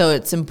sometimes. So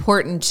it's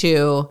important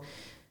to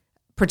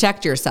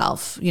protect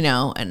yourself,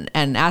 and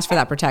ask for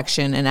that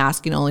protection, and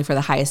asking only for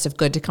the highest of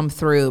good to come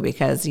through,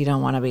 because you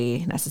don't want to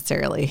be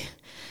necessarily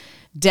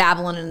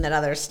dabbling in that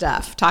other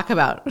stuff. Talk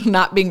about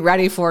not being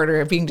ready for it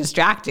or being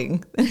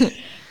distracting.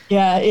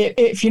 Yeah.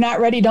 If you're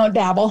not ready, don't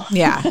dabble.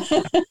 Yeah.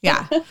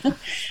 Yeah.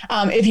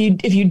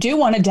 If you do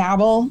want to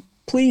dabble,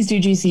 please do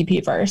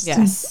GCP first.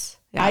 Yes.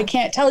 Yeah. I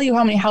can't tell you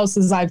how many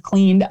houses I've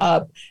cleaned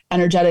up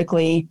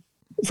energetically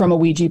from a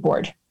Ouija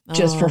board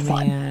just for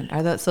fun. Man.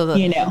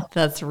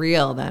 That's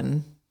real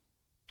then.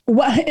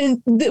 Well,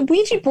 and the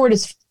Ouija board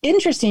is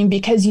interesting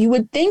because you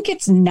would think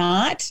it's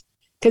not,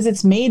 because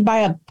it's made by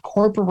a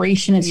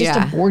corporation. It's just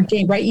a board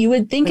game, right? You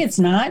would think it's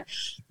not.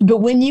 But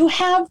when you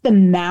have the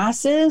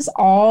masses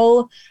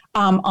all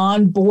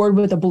on board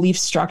with a belief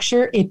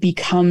structure, it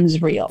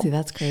becomes real. See,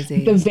 that's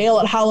crazy. The veil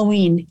at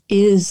Halloween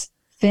is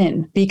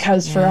thin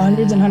because for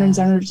hundreds and hundreds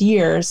and hundreds of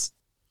years,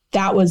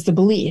 that was the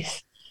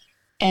belief.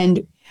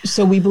 And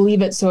so we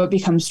believe it, so it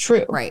becomes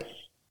true. Right.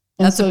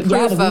 That's a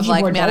proof of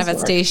like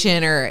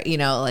manifestation or,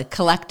 like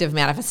collective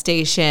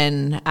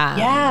manifestation.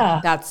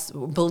 That's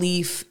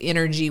belief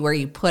energy where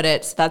you put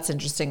it. So that's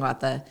interesting about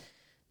the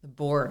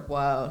board.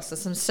 Whoa. So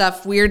some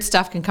weird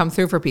stuff can come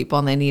through for people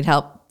and they need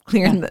help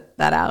clearing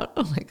that out.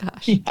 Oh my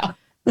gosh. Yeah.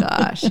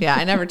 Gosh. Yeah.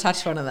 I never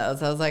touched one of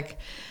those. I was like,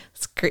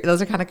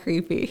 those are kind of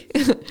creepy.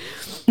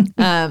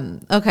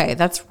 Okay.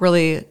 That's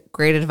really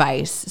great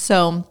advice.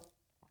 So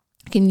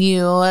can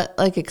you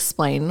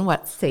explain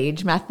what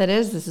Sage Method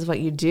is? This is what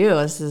you do.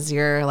 This is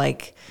your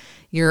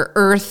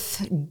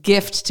earth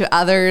gift to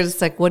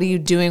others. Like, what are you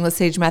doing with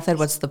Sage Method?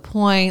 What's the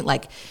point?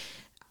 Like,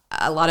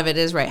 a lot of it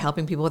is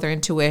helping people with their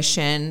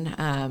intuition,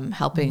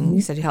 helping,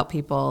 you said you help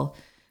people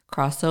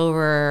cross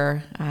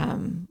over.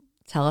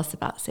 Tell us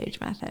about Sage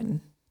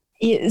Method.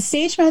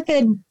 Sage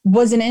Method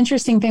was an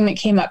interesting thing that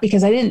came up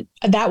because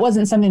that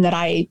wasn't something that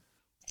I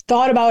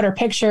thought about or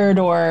pictured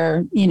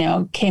or,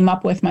 came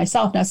up with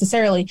myself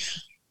necessarily.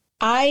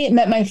 I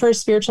met my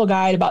first spiritual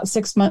guide about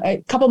 6 months,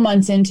 a couple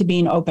months into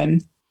being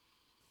open.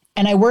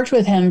 And I worked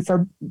with him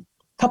for a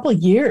couple of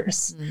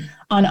years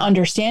on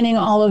understanding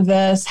all of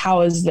this.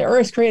 How is the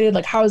earth created?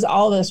 Like, how does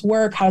all this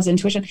work? How does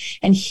intuition?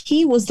 And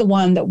he was the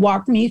one that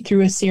walked me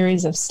through a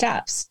series of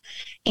steps.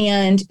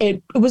 And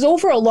it was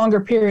over a longer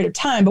period of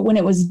time. But when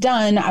it was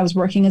done, I was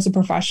working as a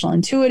professional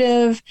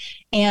intuitive.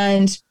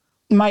 And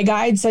my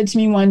guide said to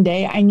me one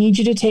day, I need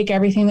you to take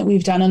everything that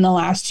we've done in the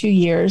last 2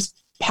 years,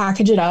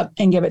 package it up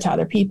and give it to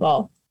other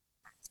people.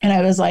 And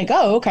I was like,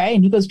 oh, okay.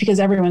 And he goes, because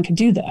everyone can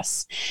do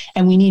this.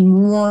 And we need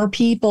more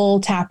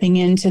people tapping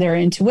into their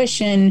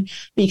intuition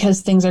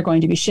because things are going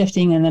to be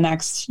shifting in the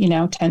next,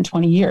 10,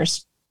 20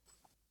 years.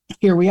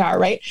 Here we are,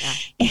 right?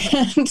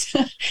 Yeah. And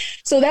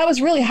so that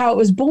was really how it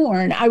was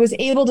born. I was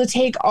able to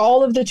take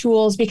all of the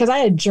tools because I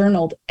had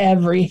journaled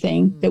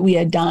everything that we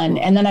had done.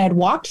 And then I had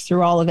walked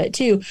through all of it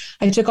too.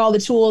 I took all the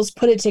tools,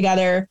 put it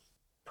together,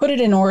 put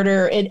it in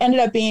order. It ended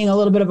up being a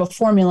little bit of a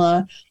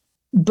formula.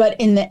 But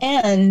in the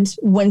end,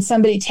 when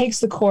somebody takes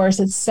the course,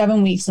 it's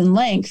 7 weeks in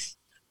length.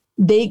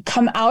 They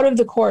come out of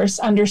the course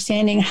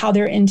understanding how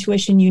their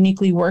intuition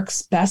uniquely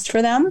works best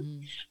for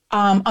them.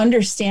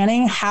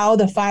 Understanding how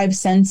the 5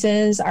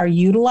 senses are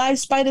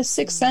utilized by the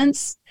 6th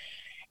sense,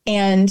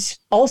 and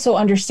also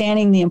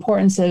understanding the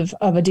importance of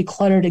a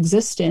decluttered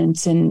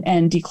existence and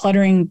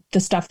decluttering the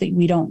stuff that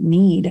we don't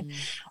need.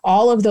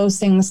 All of those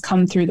things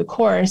come through the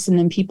course, and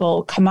then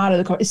people come out of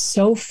the course. It's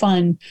so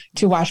fun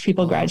to watch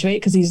people graduate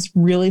because these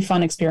really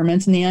fun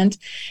experiments in the end.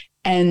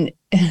 And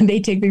they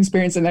take the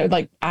experience and they're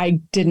like,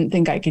 I didn't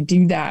think I could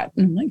do that.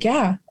 And I'm like,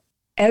 yeah,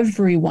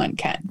 everyone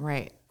can.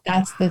 Right.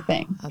 That's the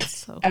thing. That's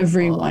so cool.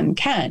 Everyone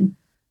can.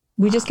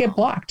 We just get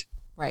blocked.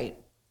 Right.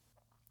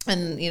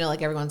 And,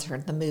 like everyone's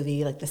heard the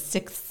movie, like The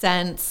Sixth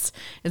Sense.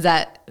 Is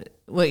that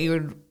what you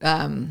would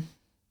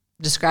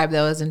describe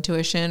though as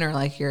intuition, or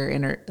like your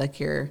inner, like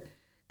your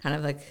kind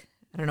of like,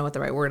 I don't know what the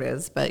right word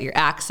is, but your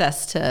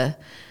access to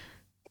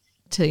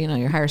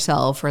your higher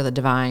self or the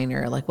divine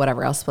or like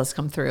whatever else is supposed to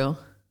come through?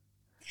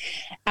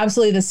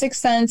 Absolutely. The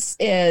Sixth Sense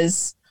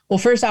is, well,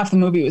 first off, the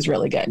movie was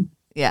really good.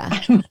 Yeah.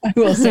 I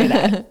will say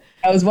that.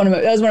 That was one of my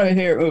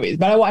favorite movies,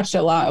 but I watched it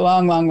a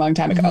long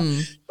time ago.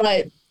 Mm-hmm.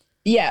 But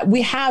yeah,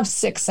 we have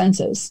 6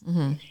 senses,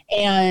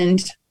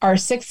 and our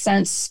 6th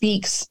sense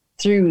speaks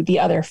through the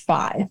other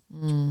 5.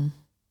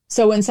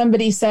 So when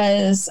somebody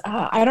says,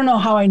 I don't know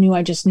how I knew,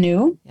 I just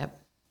knew. Yep.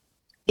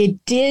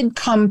 It did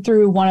come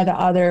through one of the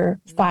other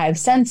 5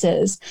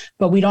 senses,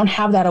 but we don't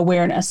have that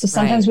awareness. So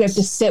sometimes we have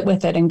to sit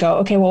with it and go,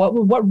 okay, well,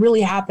 what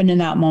really happened in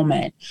that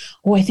moment?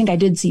 Oh, I think I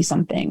did see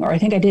something, or I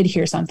think I did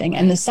hear something.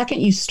 And the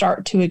second you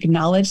start to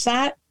acknowledge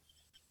that,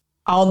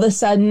 all of a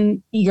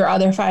sudden your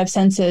other 5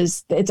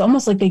 senses, it's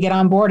almost like they get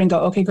on board and go,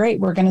 okay, great.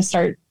 We're going to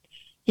start,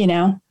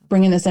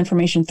 bringing this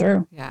information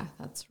through. Yeah,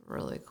 that's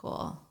really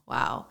cool.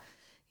 Wow.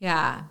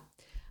 Yeah.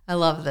 I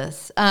love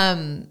this.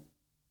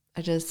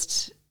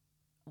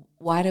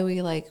 Why do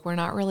we we're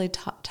not really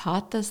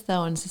taught this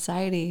though in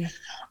society.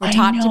 We're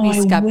taught to be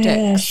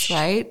skeptics,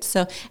 right?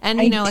 So, and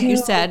like you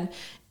said,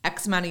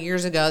 X amount of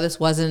years ago, this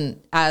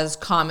wasn't as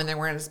common. There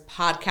weren't as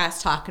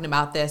podcasts talking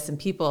about this, and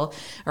people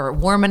are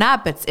warming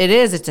up. It's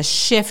a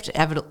shift,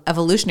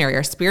 evolutionary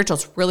or spiritual.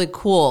 It's really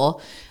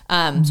cool.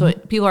 So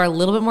people are a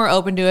little bit more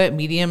open to it.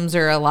 Mediums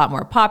are a lot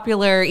more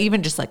popular,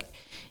 even just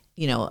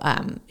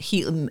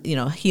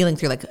healing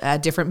through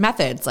different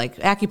methods like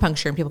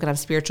acupuncture, and people can have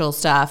spiritual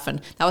stuff.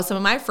 And that was some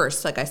of my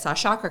first, I saw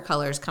chakra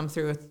colors come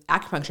through with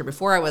acupuncture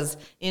before I was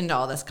into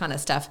all this kind of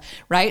stuff.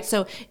 Right.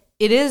 So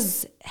it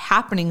is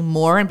happening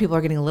more, and people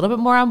are getting a little bit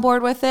more on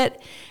board with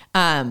it.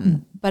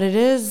 But it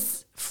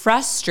is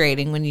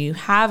frustrating when you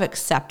have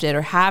accepted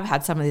or have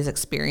had some of these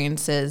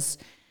experiences,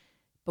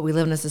 but we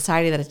live in a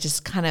society that it's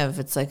just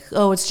it's like,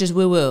 oh, it's just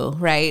woo woo.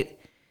 Right.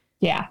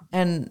 Yeah.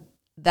 And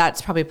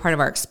that's probably part of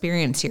our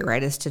experience here,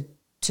 right? Is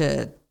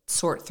to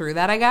sort through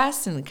that, I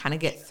guess, and kind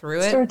of get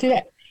through it. Sort through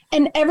it.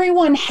 And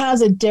everyone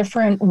has a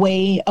different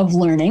way of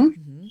learning.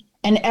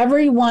 And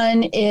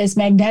everyone is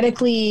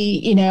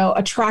magnetically,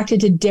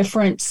 attracted to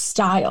different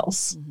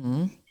styles.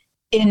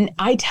 And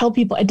I tell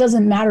people, it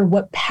doesn't matter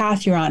what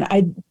path you're on.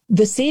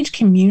 The Sage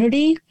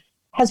community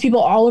has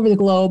people all over the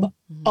globe,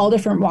 all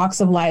different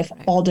walks of life,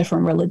 all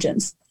different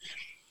religions.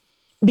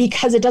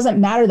 Because it doesn't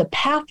matter the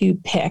path you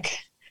pick.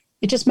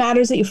 It just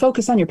matters that you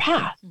focus on your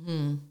path,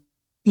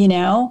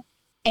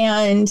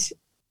 and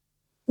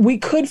we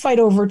could fight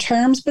over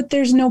terms, but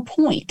there's no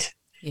point.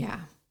 Yeah.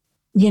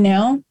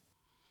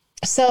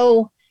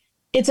 So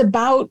it's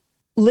about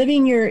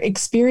living your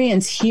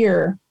experience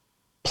here,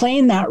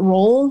 playing that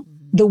role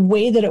the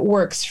way that it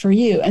works for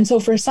you. And so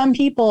for some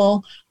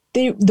people,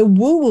 the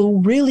woo-woo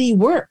really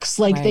works.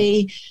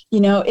 The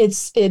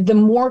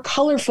more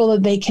colorful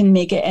that they can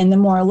make it and the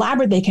more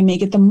elaborate they can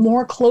make it, the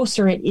more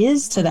closer it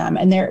is to them,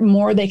 and the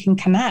more they can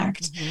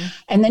connect.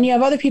 And then you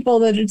have other people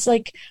that it's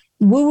like,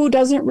 woo-woo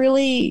doesn't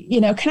really,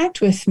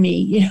 connect with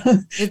me.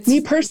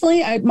 Me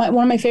personally,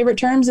 one of my favorite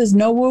terms is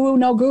no woo-woo,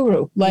 no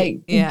guru.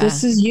 Like,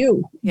 this is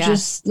you.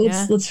 Just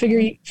let's figure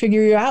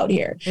you out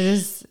here. It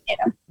is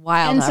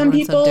wild. And some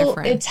people,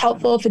 it's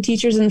helpful if a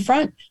teacher's in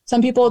front.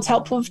 Some people, it's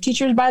helpful if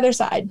teachers by their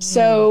side.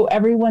 So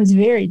everyone's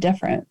very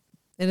different.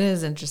 It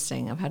is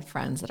interesting. I've had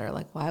friends that are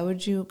like, why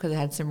would you? Because I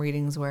had some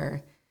readings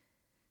where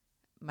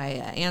my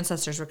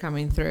ancestors were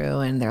coming through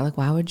and they're like,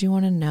 why would you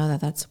want to know that?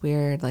 That's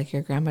weird. Like,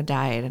 your grandma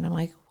died. And I'm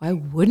like, why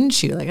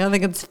wouldn't you? Like, I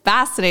think it's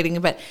fascinating,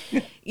 but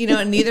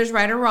and neither's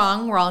right or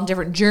wrong. We're all on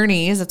different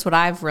journeys. That's what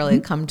I've really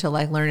come to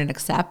like learn and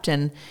accept.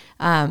 And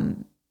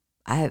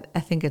I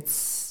think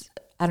it's,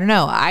 I don't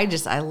know.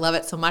 I love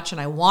it so much and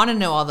I want to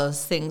know all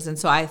those things. And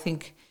so I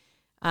think,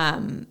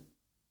 again,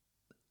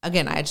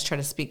 I just try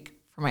to speak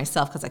for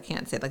myself because I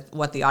can't say like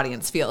what the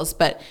audience feels,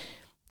 but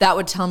that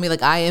would tell me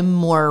like I am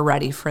more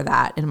ready for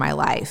that in my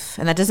life.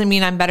 And that doesn't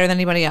mean I'm better than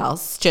anybody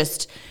else.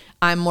 Just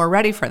I'm more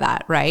ready for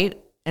that,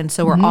 right? And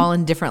so we're all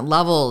in different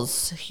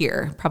levels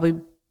here. Probably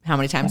how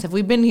many times have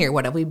we been here?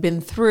 What have we been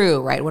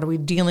through, right? What are we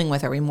dealing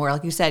with? Are we more,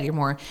 like you said, you're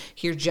more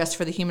here just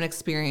for the human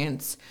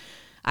experience.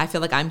 I feel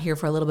like I'm here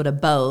for a little bit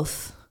of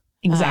both.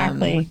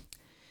 Exactly.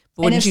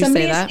 But wouldn't you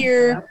say that?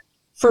 Here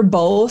for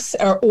both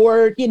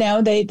or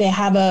they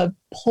have a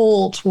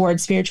pull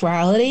towards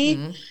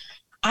spirituality.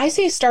 I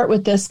say start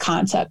with this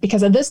concept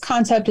because this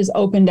concept has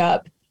opened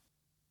up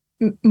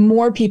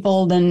more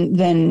people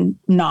than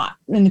not,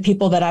 than the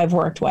people that I've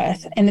worked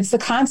with. And it's the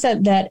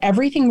concept that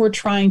everything we're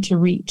trying to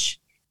reach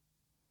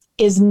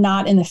is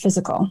not in the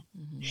physical.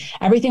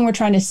 Everything we're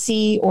trying to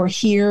see or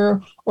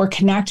hear or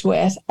connect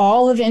with,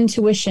 all of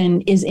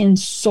intuition is in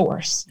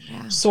source.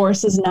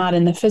 Source is not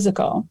in the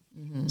physical.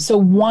 So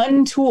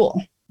one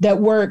tool that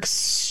works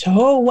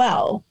so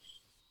well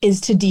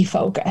is to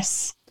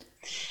defocus.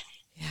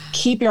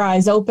 Keep your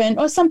eyes open.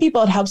 Well, some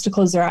people it helps to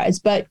close their eyes,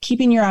 but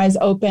keeping your eyes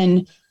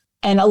open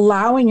and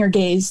allowing your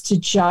gaze to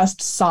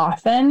just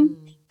soften,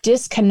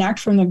 disconnect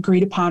from the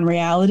agreed upon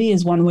reality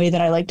is one way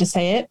that I like to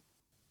say it.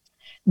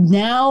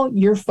 Now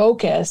your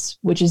focus,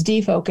 which is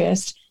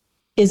defocused,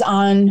 is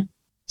on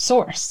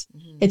source.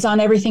 It's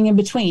on everything in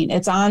between.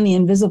 It's on the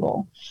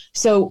invisible.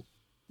 So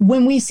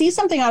when we see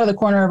something out of the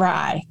corner of our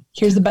eye,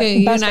 here's the best.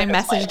 You and I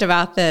messaged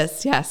about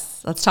this.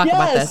 Yes. Let's talk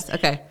about this.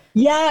 Okay.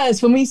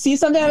 Yes. When we see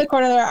something out of the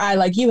corner of our eye,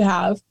 like you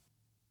have,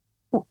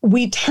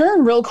 we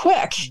turn real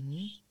quick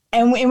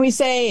and we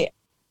say,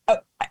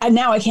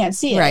 now I can't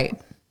see it. Right.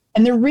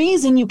 And the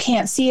reason you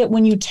can't see it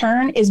when you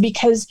turn is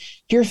because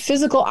your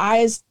physical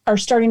eyes are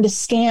starting to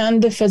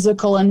scan the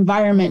physical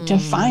environment to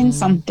find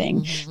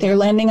something. They're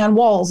landing on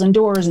walls and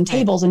doors and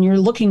tables and you're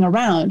looking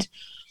around.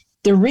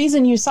 The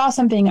reason you saw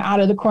something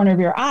out of the corner of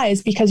your eye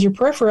is because your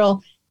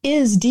peripheral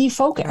is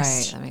defocused.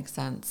 Right. That makes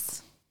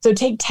sense. So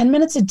take 10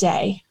 minutes a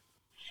day.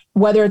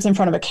 Whether it's in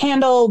front of a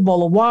candle,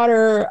 bowl of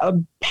water, a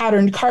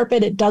patterned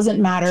carpet, it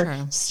doesn't matter.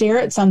 True. Stare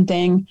at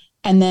something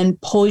and then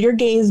pull your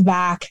gaze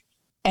back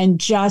and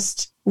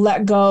just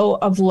let go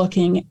of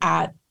looking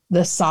at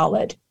the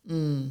solid.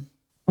 When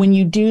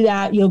you do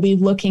that, you'll be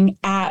looking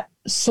at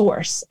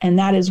source. And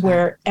that is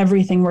where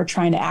everything we're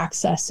trying to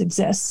access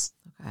exists.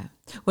 Okay.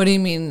 What do you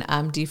mean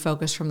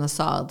defocus from the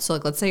solid? So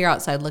like, let's say you're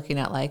outside looking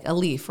at like a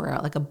leaf or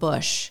like a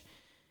bush.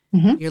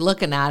 You're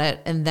looking at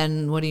it. And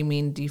then what do you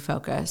mean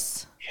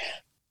defocus?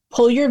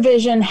 Pull your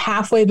vision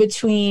halfway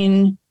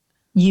between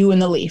you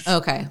and the leaf.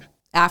 Okay.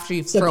 After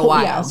you for a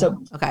while. Yeah.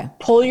 So okay.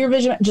 Pull your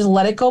vision, just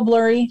let it go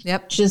blurry.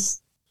 Yep.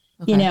 Just,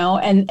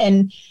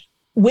 and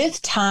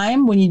with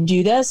time, when you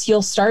do this,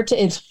 you'll start to,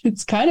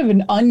 it's kind of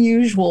an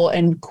unusual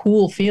and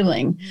cool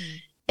feeling.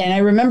 And I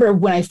remember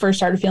when I first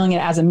started feeling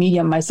it as a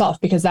medium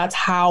myself, because that's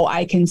how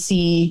I can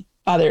see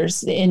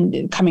others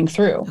in coming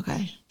through.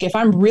 Okay. If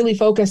I'm really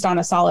focused on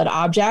a solid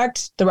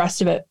object, the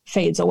rest of it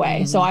fades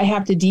away. So I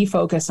have to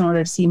defocus in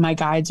order to see my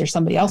guides or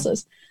somebody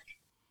else's.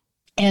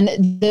 And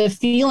the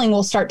feeling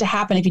will start to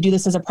happen if you do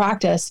this as a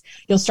practice.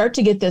 You'll start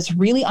to get this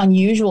really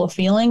unusual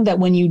feeling that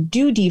when you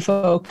do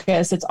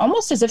defocus, it's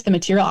almost as if the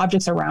material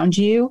objects around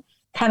you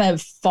kind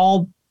of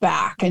fall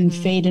back and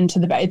fade into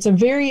the back. It's a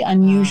very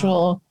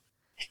unusual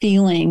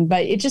feeling,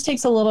 but it just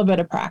takes a little bit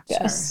of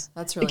practice. Sure.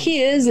 That's really the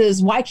key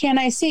is why can't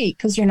I see?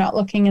 Because you're not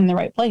looking in the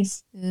right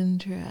place.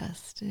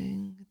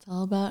 Interesting. It's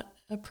all about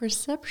a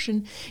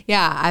perception.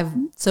 Yeah.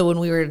 So when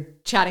we were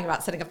chatting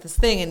about setting up this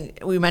thing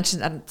and we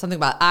mentioned something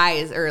about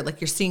eyes or like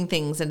you're seeing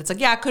things and it's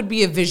like, yeah, it could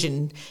be a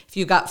vision. If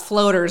you got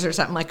floaters or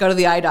something, like go to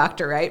the eye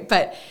doctor, right?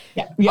 But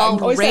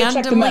I'll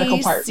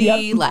randomly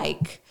see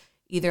like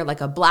either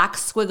like a black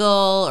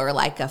squiggle or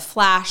like a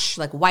flash,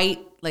 like white,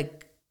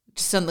 like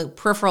just on the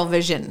peripheral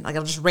vision, like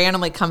it'll just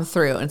randomly come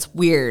through and it's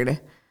weird.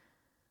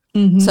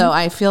 So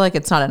I feel like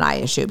it's not an eye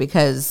issue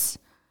because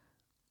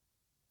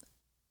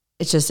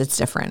it's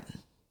different.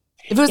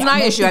 If it was an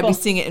eye issue, I'd be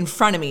seeing it in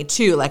front of me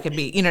too. Like it'd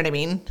be, you know what I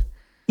mean?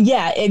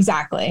 Yeah,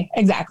 exactly.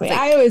 Like,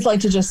 I always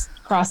like to just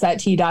cross that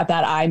T, dot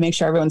that I, make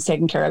sure everyone's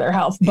taking care of their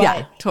health. But,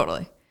 yeah,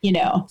 totally.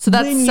 So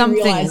that's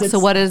something. So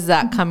what is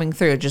that coming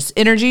through? Just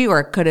energy,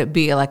 or could it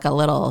be like a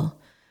little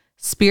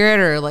spirit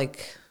or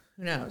like,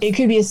 Who knows? It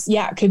could be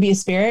it could be a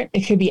spirit.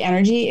 It could be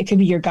energy. It could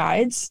be your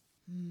guides.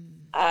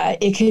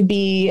 It could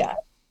be,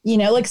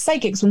 like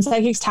psychics. When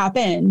psychics tap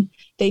in,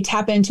 they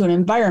tap into an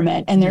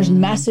environment, and there's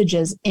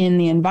messages in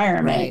the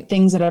environment, Right.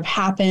 things that have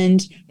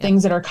happened,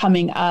 things that are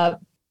coming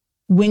up.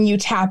 When you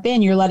tap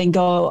in, you're letting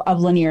go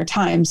of linear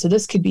time. So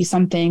this could be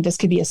something, this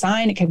could be a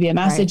sign. It could be a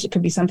message. Right. It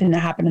could be something that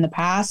happened in the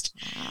past.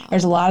 Wow.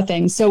 There's a lot of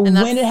things. So And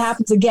when it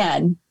happens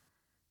again,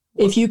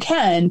 if you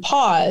can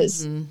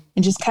pause and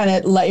just kind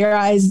of let your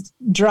eyes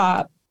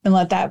drop and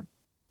let that,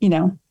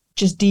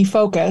 just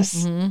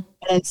defocus and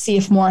then see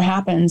if more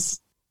happens,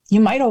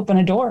 you might open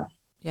a door.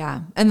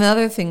 Yeah. And the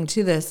other thing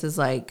to this is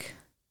like,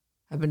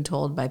 I've been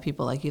told by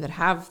people like you that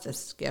have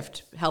this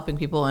gift, helping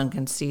people and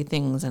can see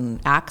things and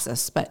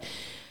access, but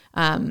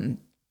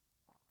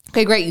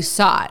okay, great. You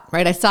saw it,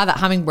 right? I saw that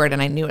hummingbird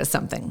and I knew it was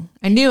something.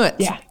 I knew it.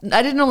 Yeah.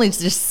 I didn't only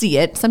just see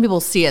it. Some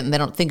people see it and they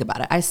don't think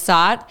about it. I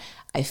saw it.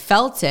 I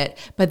felt it,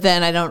 but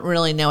then I don't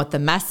really know what the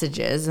message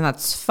is. And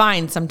that's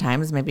fine.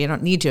 Sometimes maybe I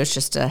don't need to. It's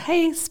just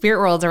hey, spirit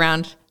world's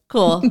around.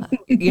 Cool.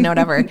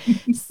 Whatever.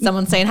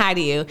 Someone's saying hi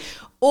to you.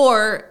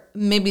 Or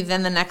maybe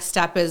then the next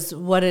step is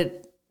what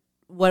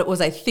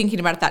was I thinking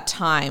about at that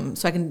time?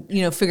 So I can,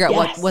 figure out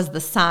what was the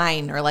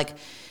sign, or like,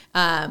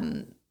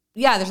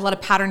 there's a lot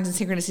of patterns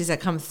and synchronicities that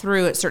come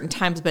through at certain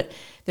times, but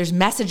there's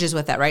messages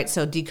with that, right?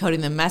 So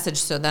decoding the message.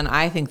 So then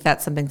I think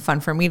that's something fun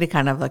for me to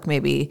kind of like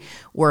maybe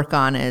work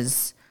on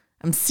is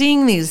I'm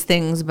seeing these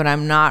things, but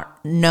I'm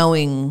not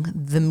knowing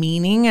the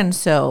meaning. And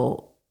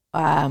so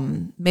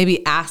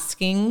maybe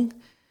asking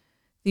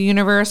the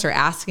universe or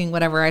asking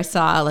whatever I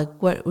saw,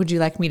 like, what would you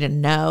like me to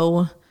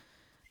know?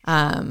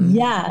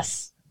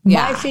 Yes.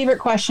 Yeah. My favorite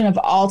question of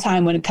all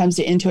time when it comes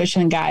to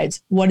intuition and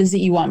guides, what is it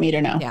you want me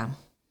to know? Yeah.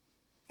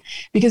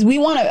 Because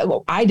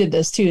I did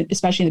this too,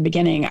 especially in the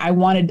beginning. I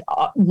wanted,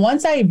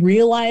 once I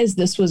realized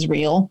this was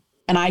real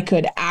and I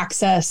could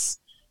access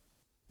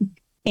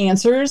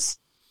answers,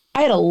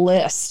 I had a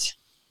list.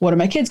 What are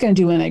my kids going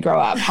to do when they grow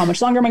up? How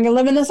much longer am I going to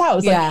live in this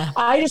house? Yeah. Like,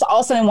 I just all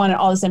of a sudden wanted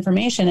all this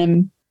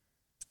information.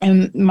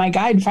 And my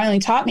guide finally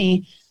taught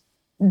me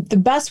the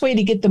best way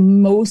to get the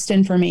most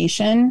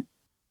information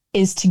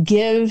is to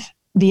give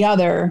the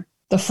other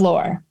the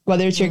floor,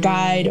 whether it's your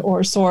guide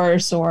or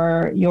source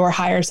or your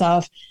higher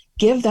self.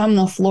 Give them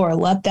the floor.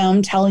 Let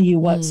them tell you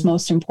what's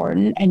most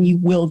important, and you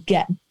will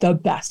get the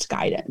best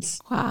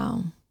guidance.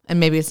 Wow. And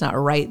maybe it's not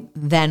right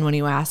then when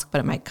you ask, but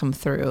it might come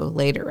through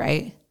later,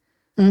 right?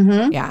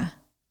 Mm-hmm. Yeah.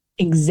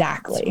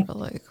 Exactly. That's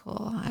really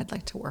cool. I'd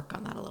like to work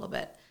on that a little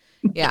bit.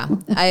 Yeah.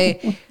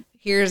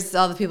 Here's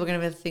all the people are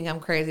going to think I'm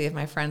crazy if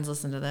my friends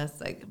listen to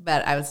this.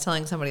 But I was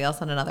telling somebody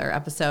else on another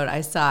episode,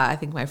 I saw, I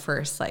think my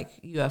first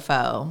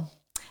UFO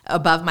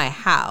above my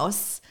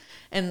house.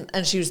 And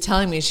she was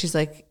telling me, she's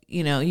like,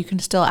 you can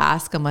still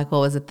ask. I'm like, what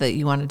was it that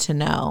you wanted to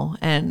know?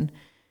 And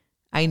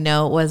I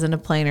know it wasn't a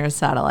plane or a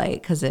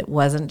satellite because it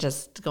wasn't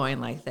just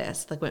going like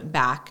this, went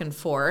back and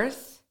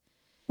forth.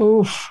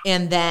 Oof.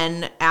 And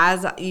then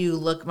as you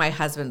look, my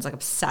husband's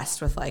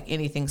obsessed with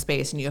anything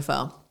space and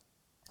UFO.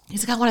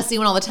 He's like, I want to see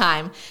one all the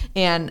time.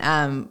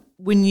 And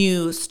when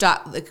you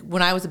stop,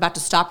 when I was about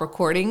to stop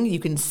recording, you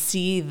can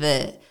see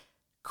the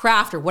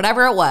craft or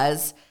whatever it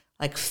was,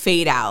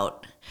 fade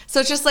out.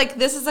 So it's just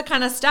this is the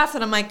kind of stuff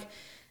that I'm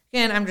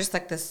again, I'm just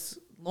this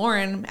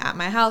Lauren at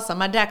my house on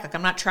my deck.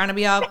 I'm not trying to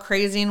be all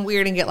crazy and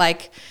weird and get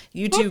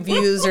YouTube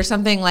views or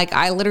something.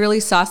 I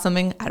literally saw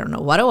something. I don't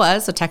know what it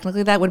was. So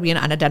technically that would be an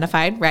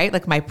unidentified,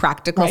 right? My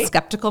practical,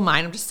 skeptical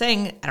mind. I'm just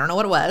saying, I don't know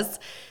what it was.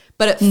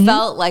 But it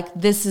felt like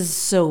this is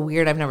so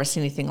weird. I've never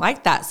seen anything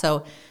like that.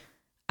 So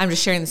I'm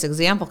just sharing this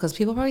example because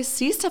people probably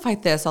see stuff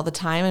like this all the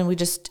time and we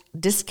just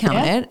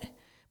discount it.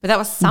 But that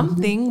was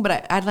something.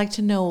 But I'd like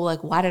to know,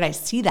 why did I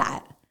see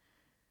that?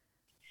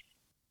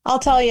 I'll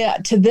tell you,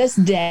 to this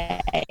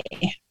day,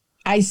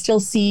 I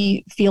still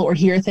see, feel, or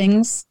hear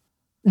things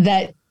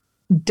that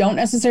don't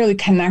necessarily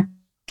connect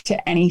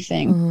to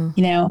anything.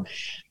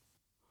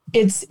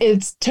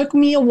 It's took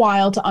me a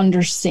while to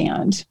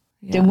understand.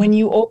 Then when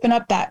you open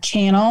up that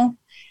channel,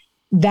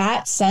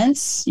 that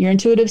sense, your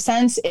intuitive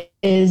sense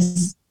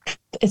it's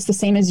the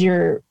same as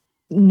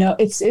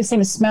it's the same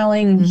as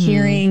smelling,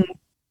 hearing.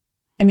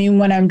 I mean,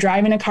 when I'm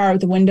driving a car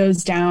with the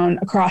windows down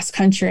across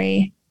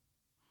country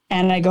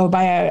and I go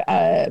by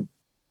a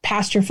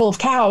pasture full of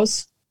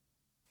cows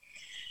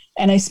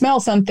and I smell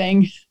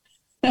something,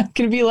 I'm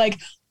going to be like,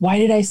 why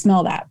did I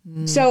smell that?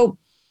 So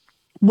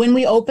when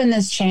we open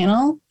this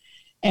channel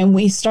and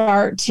we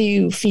start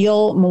to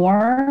feel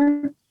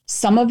more,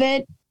 some of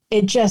it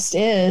just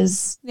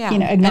is,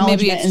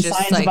 acknowledgement and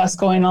signs of us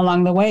going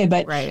along the way.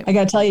 But I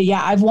got to tell you,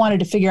 I've wanted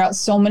to figure out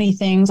so many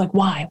things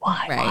why?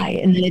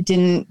 And then it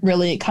didn't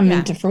really come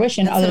into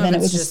fruition other than it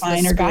was a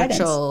sign or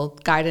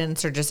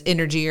guidance or just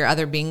energy or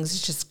other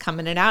beings just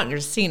coming in out and you're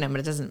just seeing them,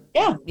 but it doesn't.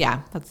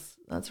 Yeah.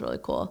 That's really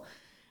cool.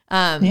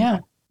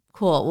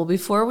 Cool. Well,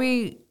 before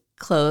we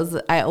close,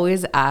 I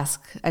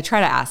try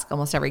to ask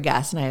almost every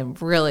guest, and I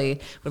really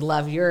would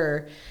love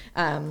your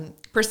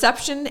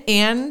perception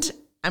and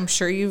I'm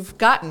sure you've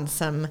gotten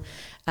some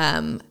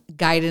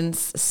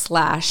guidance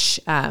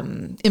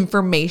 /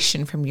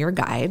 information from your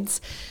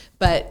guides,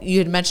 but you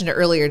had mentioned it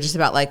earlier just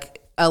about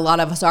like a lot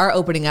of us are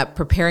opening up,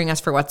 preparing us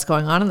for what's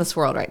going on in this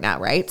world right now,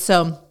 right?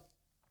 So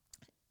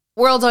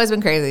world's always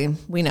been crazy.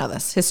 We know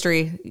this.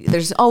 History,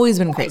 there's always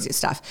been crazy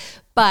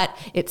stuff. But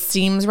it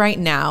seems right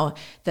now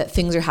that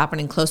things are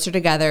happening closer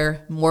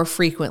together, more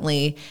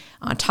frequently,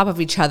 on top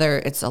of each other.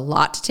 It's a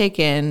lot to take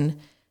in.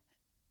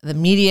 The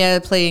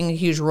media playing a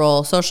huge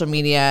role, social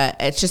media,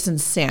 it's just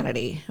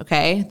insanity,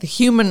 okay? The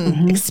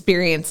human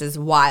experience is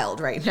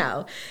wild right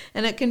now,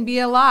 and it can be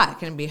a lot. It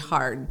can be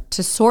hard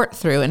to sort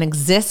through and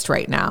exist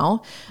right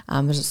now.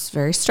 It's just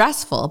very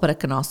stressful, but it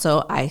can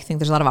also, I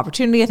think there's a lot of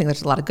opportunity. I think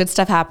there's a lot of good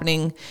stuff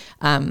happening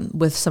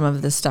with some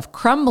of this stuff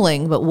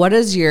crumbling, but what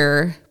is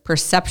your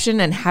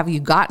perception, and have you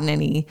gotten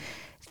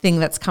anything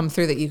that's come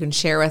through that you can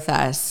share with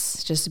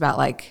us just about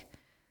like,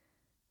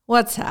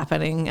 what's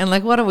happening and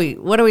like what do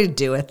we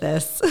do with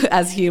this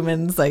as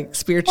humans, like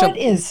spiritual?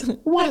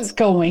 What's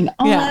going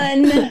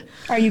on? Yeah.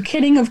 Are you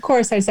kidding? Of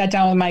course I sat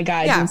down with my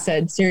guides and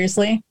said,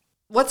 seriously?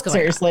 What's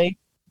going on?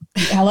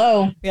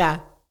 Hello? Yeah.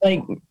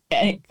 Like,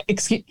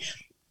 excuse,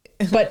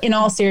 but in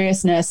all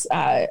seriousness,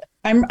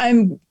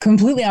 I'm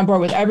completely on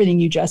board with everything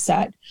you just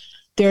said.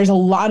 There's a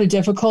lot of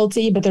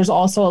difficulty, but there's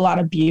also a lot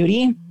of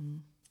beauty.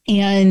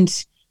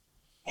 And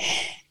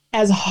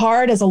as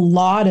hard as a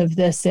lot of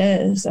this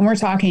is, and we're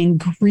talking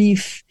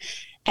grief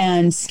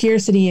and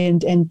scarcity,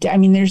 and I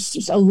mean, there's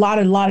just a lot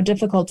of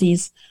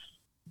difficulties.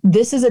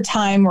 This is a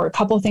time where a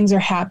couple of things are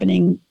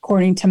happening,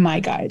 according to my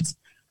guides.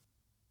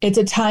 It's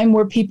a time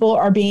where people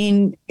are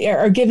given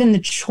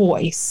the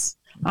choice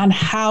on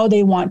how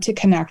they want to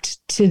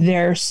connect to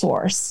their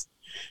source.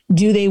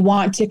 Do they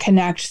want to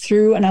connect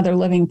through another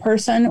living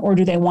person, or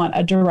do they want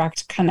a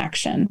direct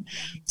connection?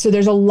 So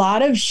there's a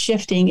lot of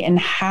shifting in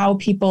how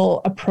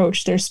people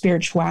approach their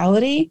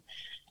spirituality.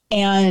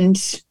 And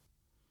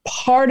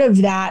part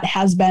of that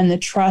has been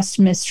the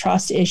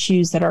mistrust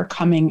issues that are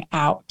coming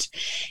out.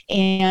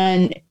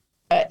 And,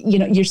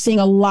 you're seeing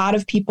a lot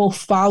of people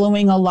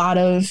following a lot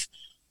of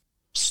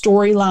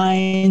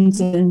storylines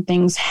and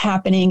things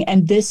happening.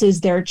 And this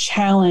is their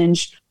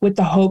challenge, with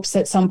the hopes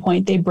at some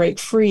point they break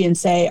free and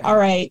say, all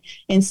right,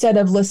 instead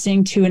of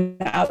listening to an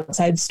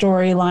outside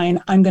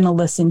storyline, I'm going to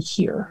listen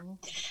here.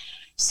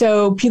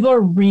 So people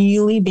are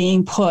really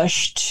being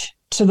pushed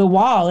to the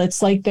wall.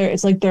 It's like they're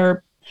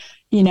a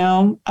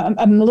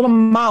little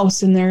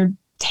mouse and their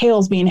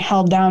tail's being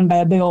held down by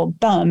a big old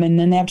thumb. And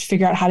then they have to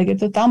figure out how to get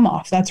the thumb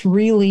off. That's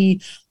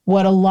really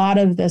what a lot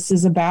of this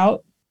is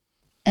about.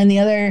 And the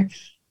other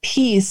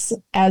piece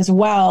as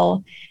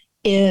well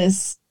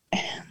is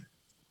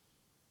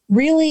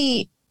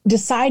really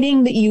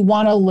deciding that you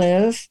want to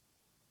live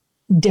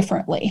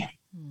differently.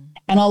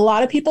 And a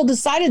lot of people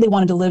decided they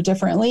wanted to live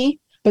differently,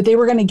 but they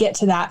were going to get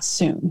to that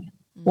soon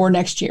or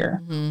next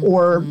year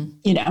or,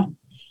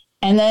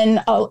 and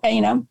then,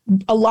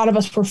 a lot of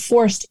us were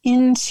forced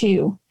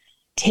into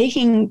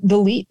taking the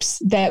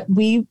leaps that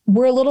we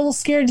were a little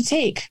scared to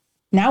take.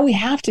 Now we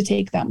have to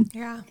take them.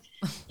 Yeah.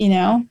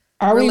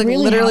 Are we really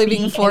literally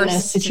being forced in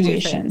this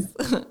situation?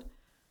 To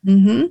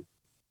do things?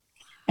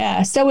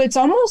 Yeah. So it's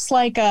almost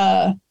like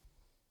a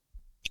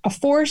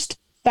forced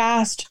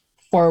fast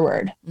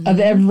forward of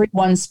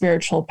everyone's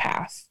spiritual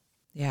path.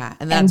 Yeah.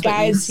 And that's what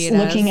guys you see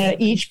looking at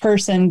each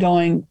person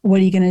going, what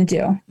are you going to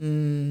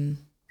do?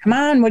 Come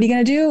on. What are you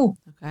going to do?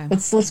 Okay.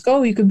 Let's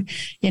go. You could,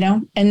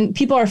 and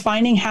people are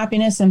finding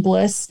happiness and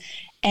bliss,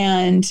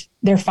 and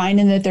they're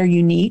finding that they're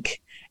unique.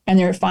 And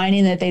they're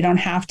finding that they don't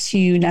have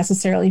to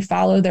necessarily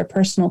follow their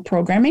personal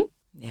programming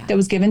that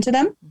was given to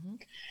them.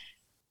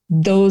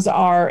 Those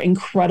are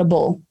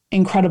incredible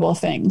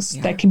things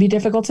that can be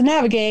difficult to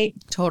navigate.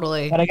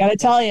 Totally. But I got to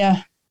tell you,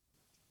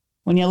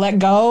 when you let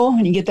go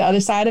and you get the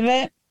other side of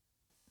it,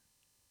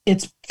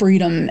 it's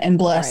freedom and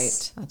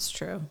bliss. Right. That's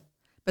true.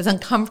 But it's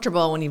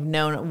uncomfortable when you've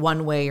known it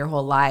one way your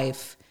whole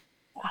life.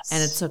 Yes.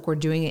 And it's like we're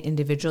doing it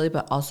individually,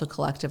 but also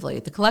collectively.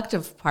 The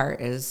collective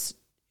part is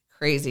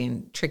crazy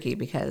and tricky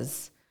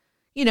because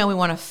we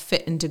want to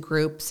fit into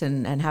groups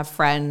and have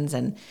friends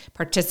and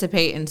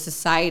participate in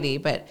society.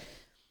 But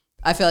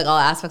I feel like all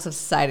aspects of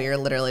society are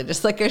literally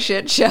just like a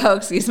shit show,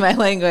 excuse my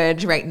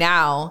language, right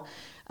now.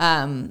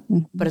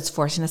 But it's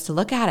forcing us to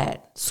look at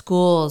it.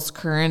 Schools,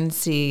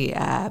 currency,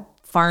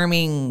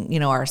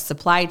 farming, our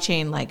supply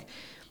chain, like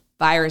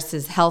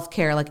viruses,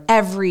 healthcare, like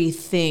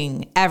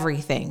everything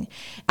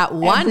at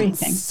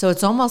once. So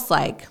it's almost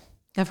like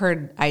I've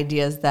heard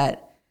ideas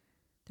that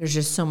there's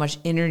just so much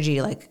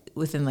energy like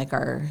within like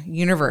our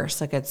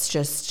universe. Like it's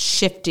just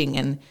shifting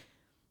and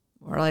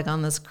we're like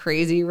on this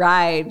crazy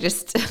ride.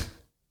 Just,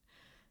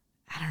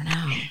 I don't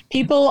know.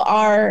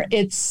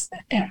 It's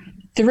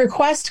the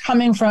request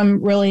coming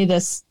from really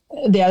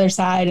the other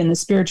side and the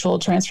spiritual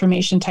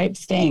transformation type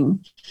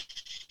thing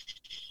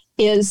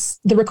is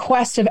the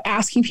request of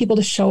asking people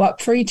to show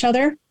up for each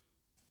other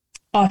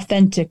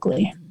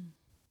authentically.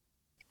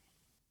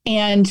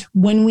 And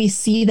when we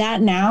see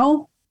that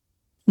now,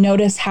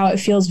 notice how it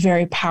feels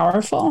very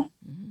powerful.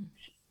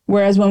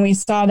 Whereas when we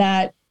saw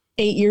that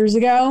 8 years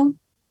ago,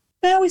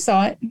 we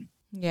saw it.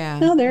 Yeah.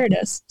 No, there it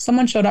is.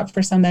 Someone showed up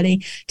for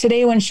somebody.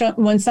 Today, when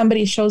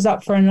somebody shows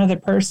up for another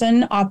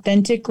person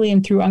authentically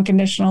and through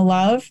unconditional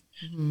love,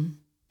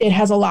 it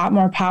has a lot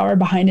more power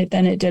behind it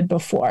than it did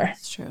before.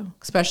 It's true.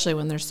 Especially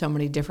when there's so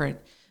many different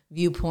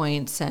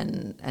viewpoints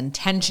and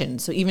tension.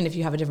 So even if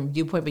you have a different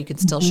viewpoint, but you can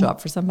still show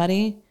up for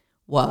somebody.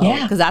 Whoa.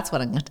 Yeah. Because that's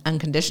what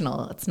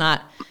unconditional. It's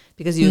not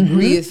because you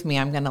agree with me,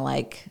 I'm going to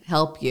like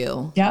help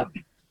you. Yep.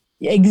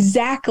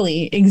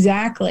 Exactly.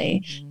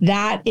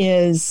 That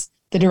is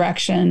the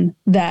direction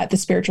that the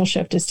spiritual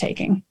shift is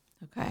taking.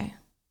 Okay.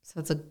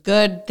 So it's a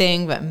good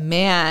thing, but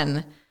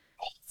man,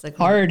 it's like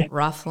hard,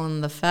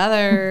 ruffling the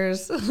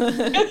feathers.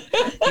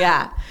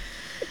 Yeah.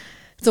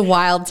 It's a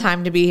wild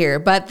time to be here,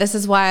 but this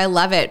is why I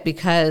love it,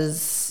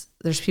 because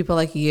there's people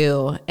like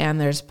you and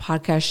there's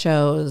podcast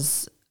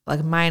shows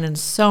like mine and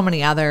so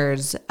many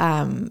others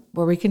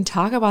where we can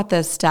talk about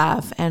this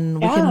stuff and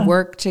we can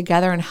work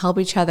together and help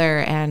each other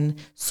and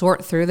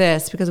sort through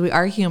this, because we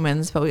are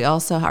humans, but we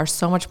also are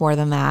so much more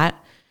than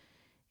that.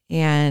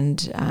 And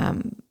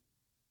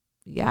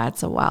yeah,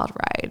 it's a wild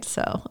ride.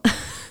 So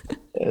it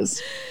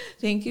is.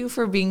 Thank you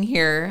for being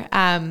here.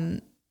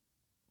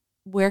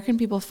 Where can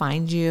people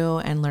find you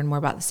and learn more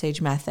about the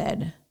Sage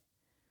Method?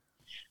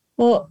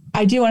 Well,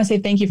 I do want to say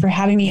thank you for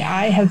having me.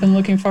 I have been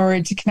looking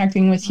forward to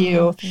connecting with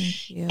you.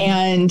 Thank you.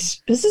 And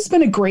this has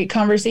been a great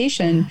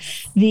conversation.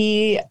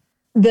 The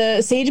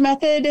Sage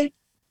Method,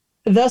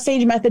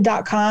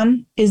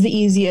 thesagemethod.com is the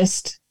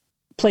easiest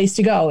place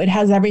to go. It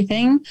has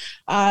everything.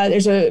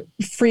 There's a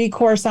free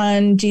course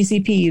on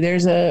GCP.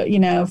 There's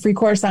a, free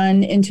course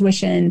on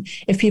intuition.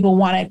 If people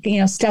want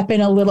to, step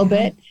in a little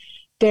bit,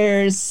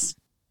 there's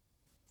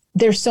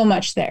so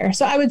much there.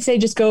 So I would say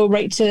just go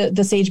right to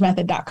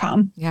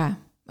thesagemethod.com. Yeah.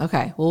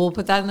 Okay. Well, we'll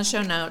put that in the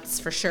show notes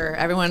for sure.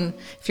 Everyone,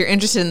 if you're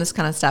interested in this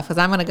kind of stuff, because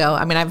I'm going to go,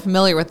 I'm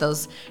familiar with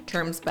those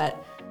terms,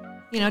 but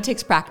it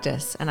takes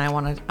practice, and I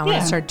want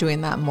to start doing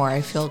that more.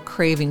 I feel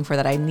craving for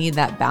that. I need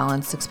that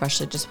balance,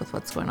 especially just with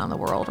what's going on in the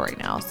world right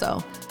now.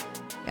 So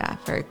yeah,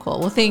 very cool.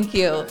 Well, thank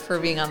you for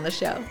being on the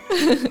show.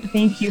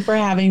 Thank you for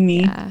having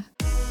me. Yeah.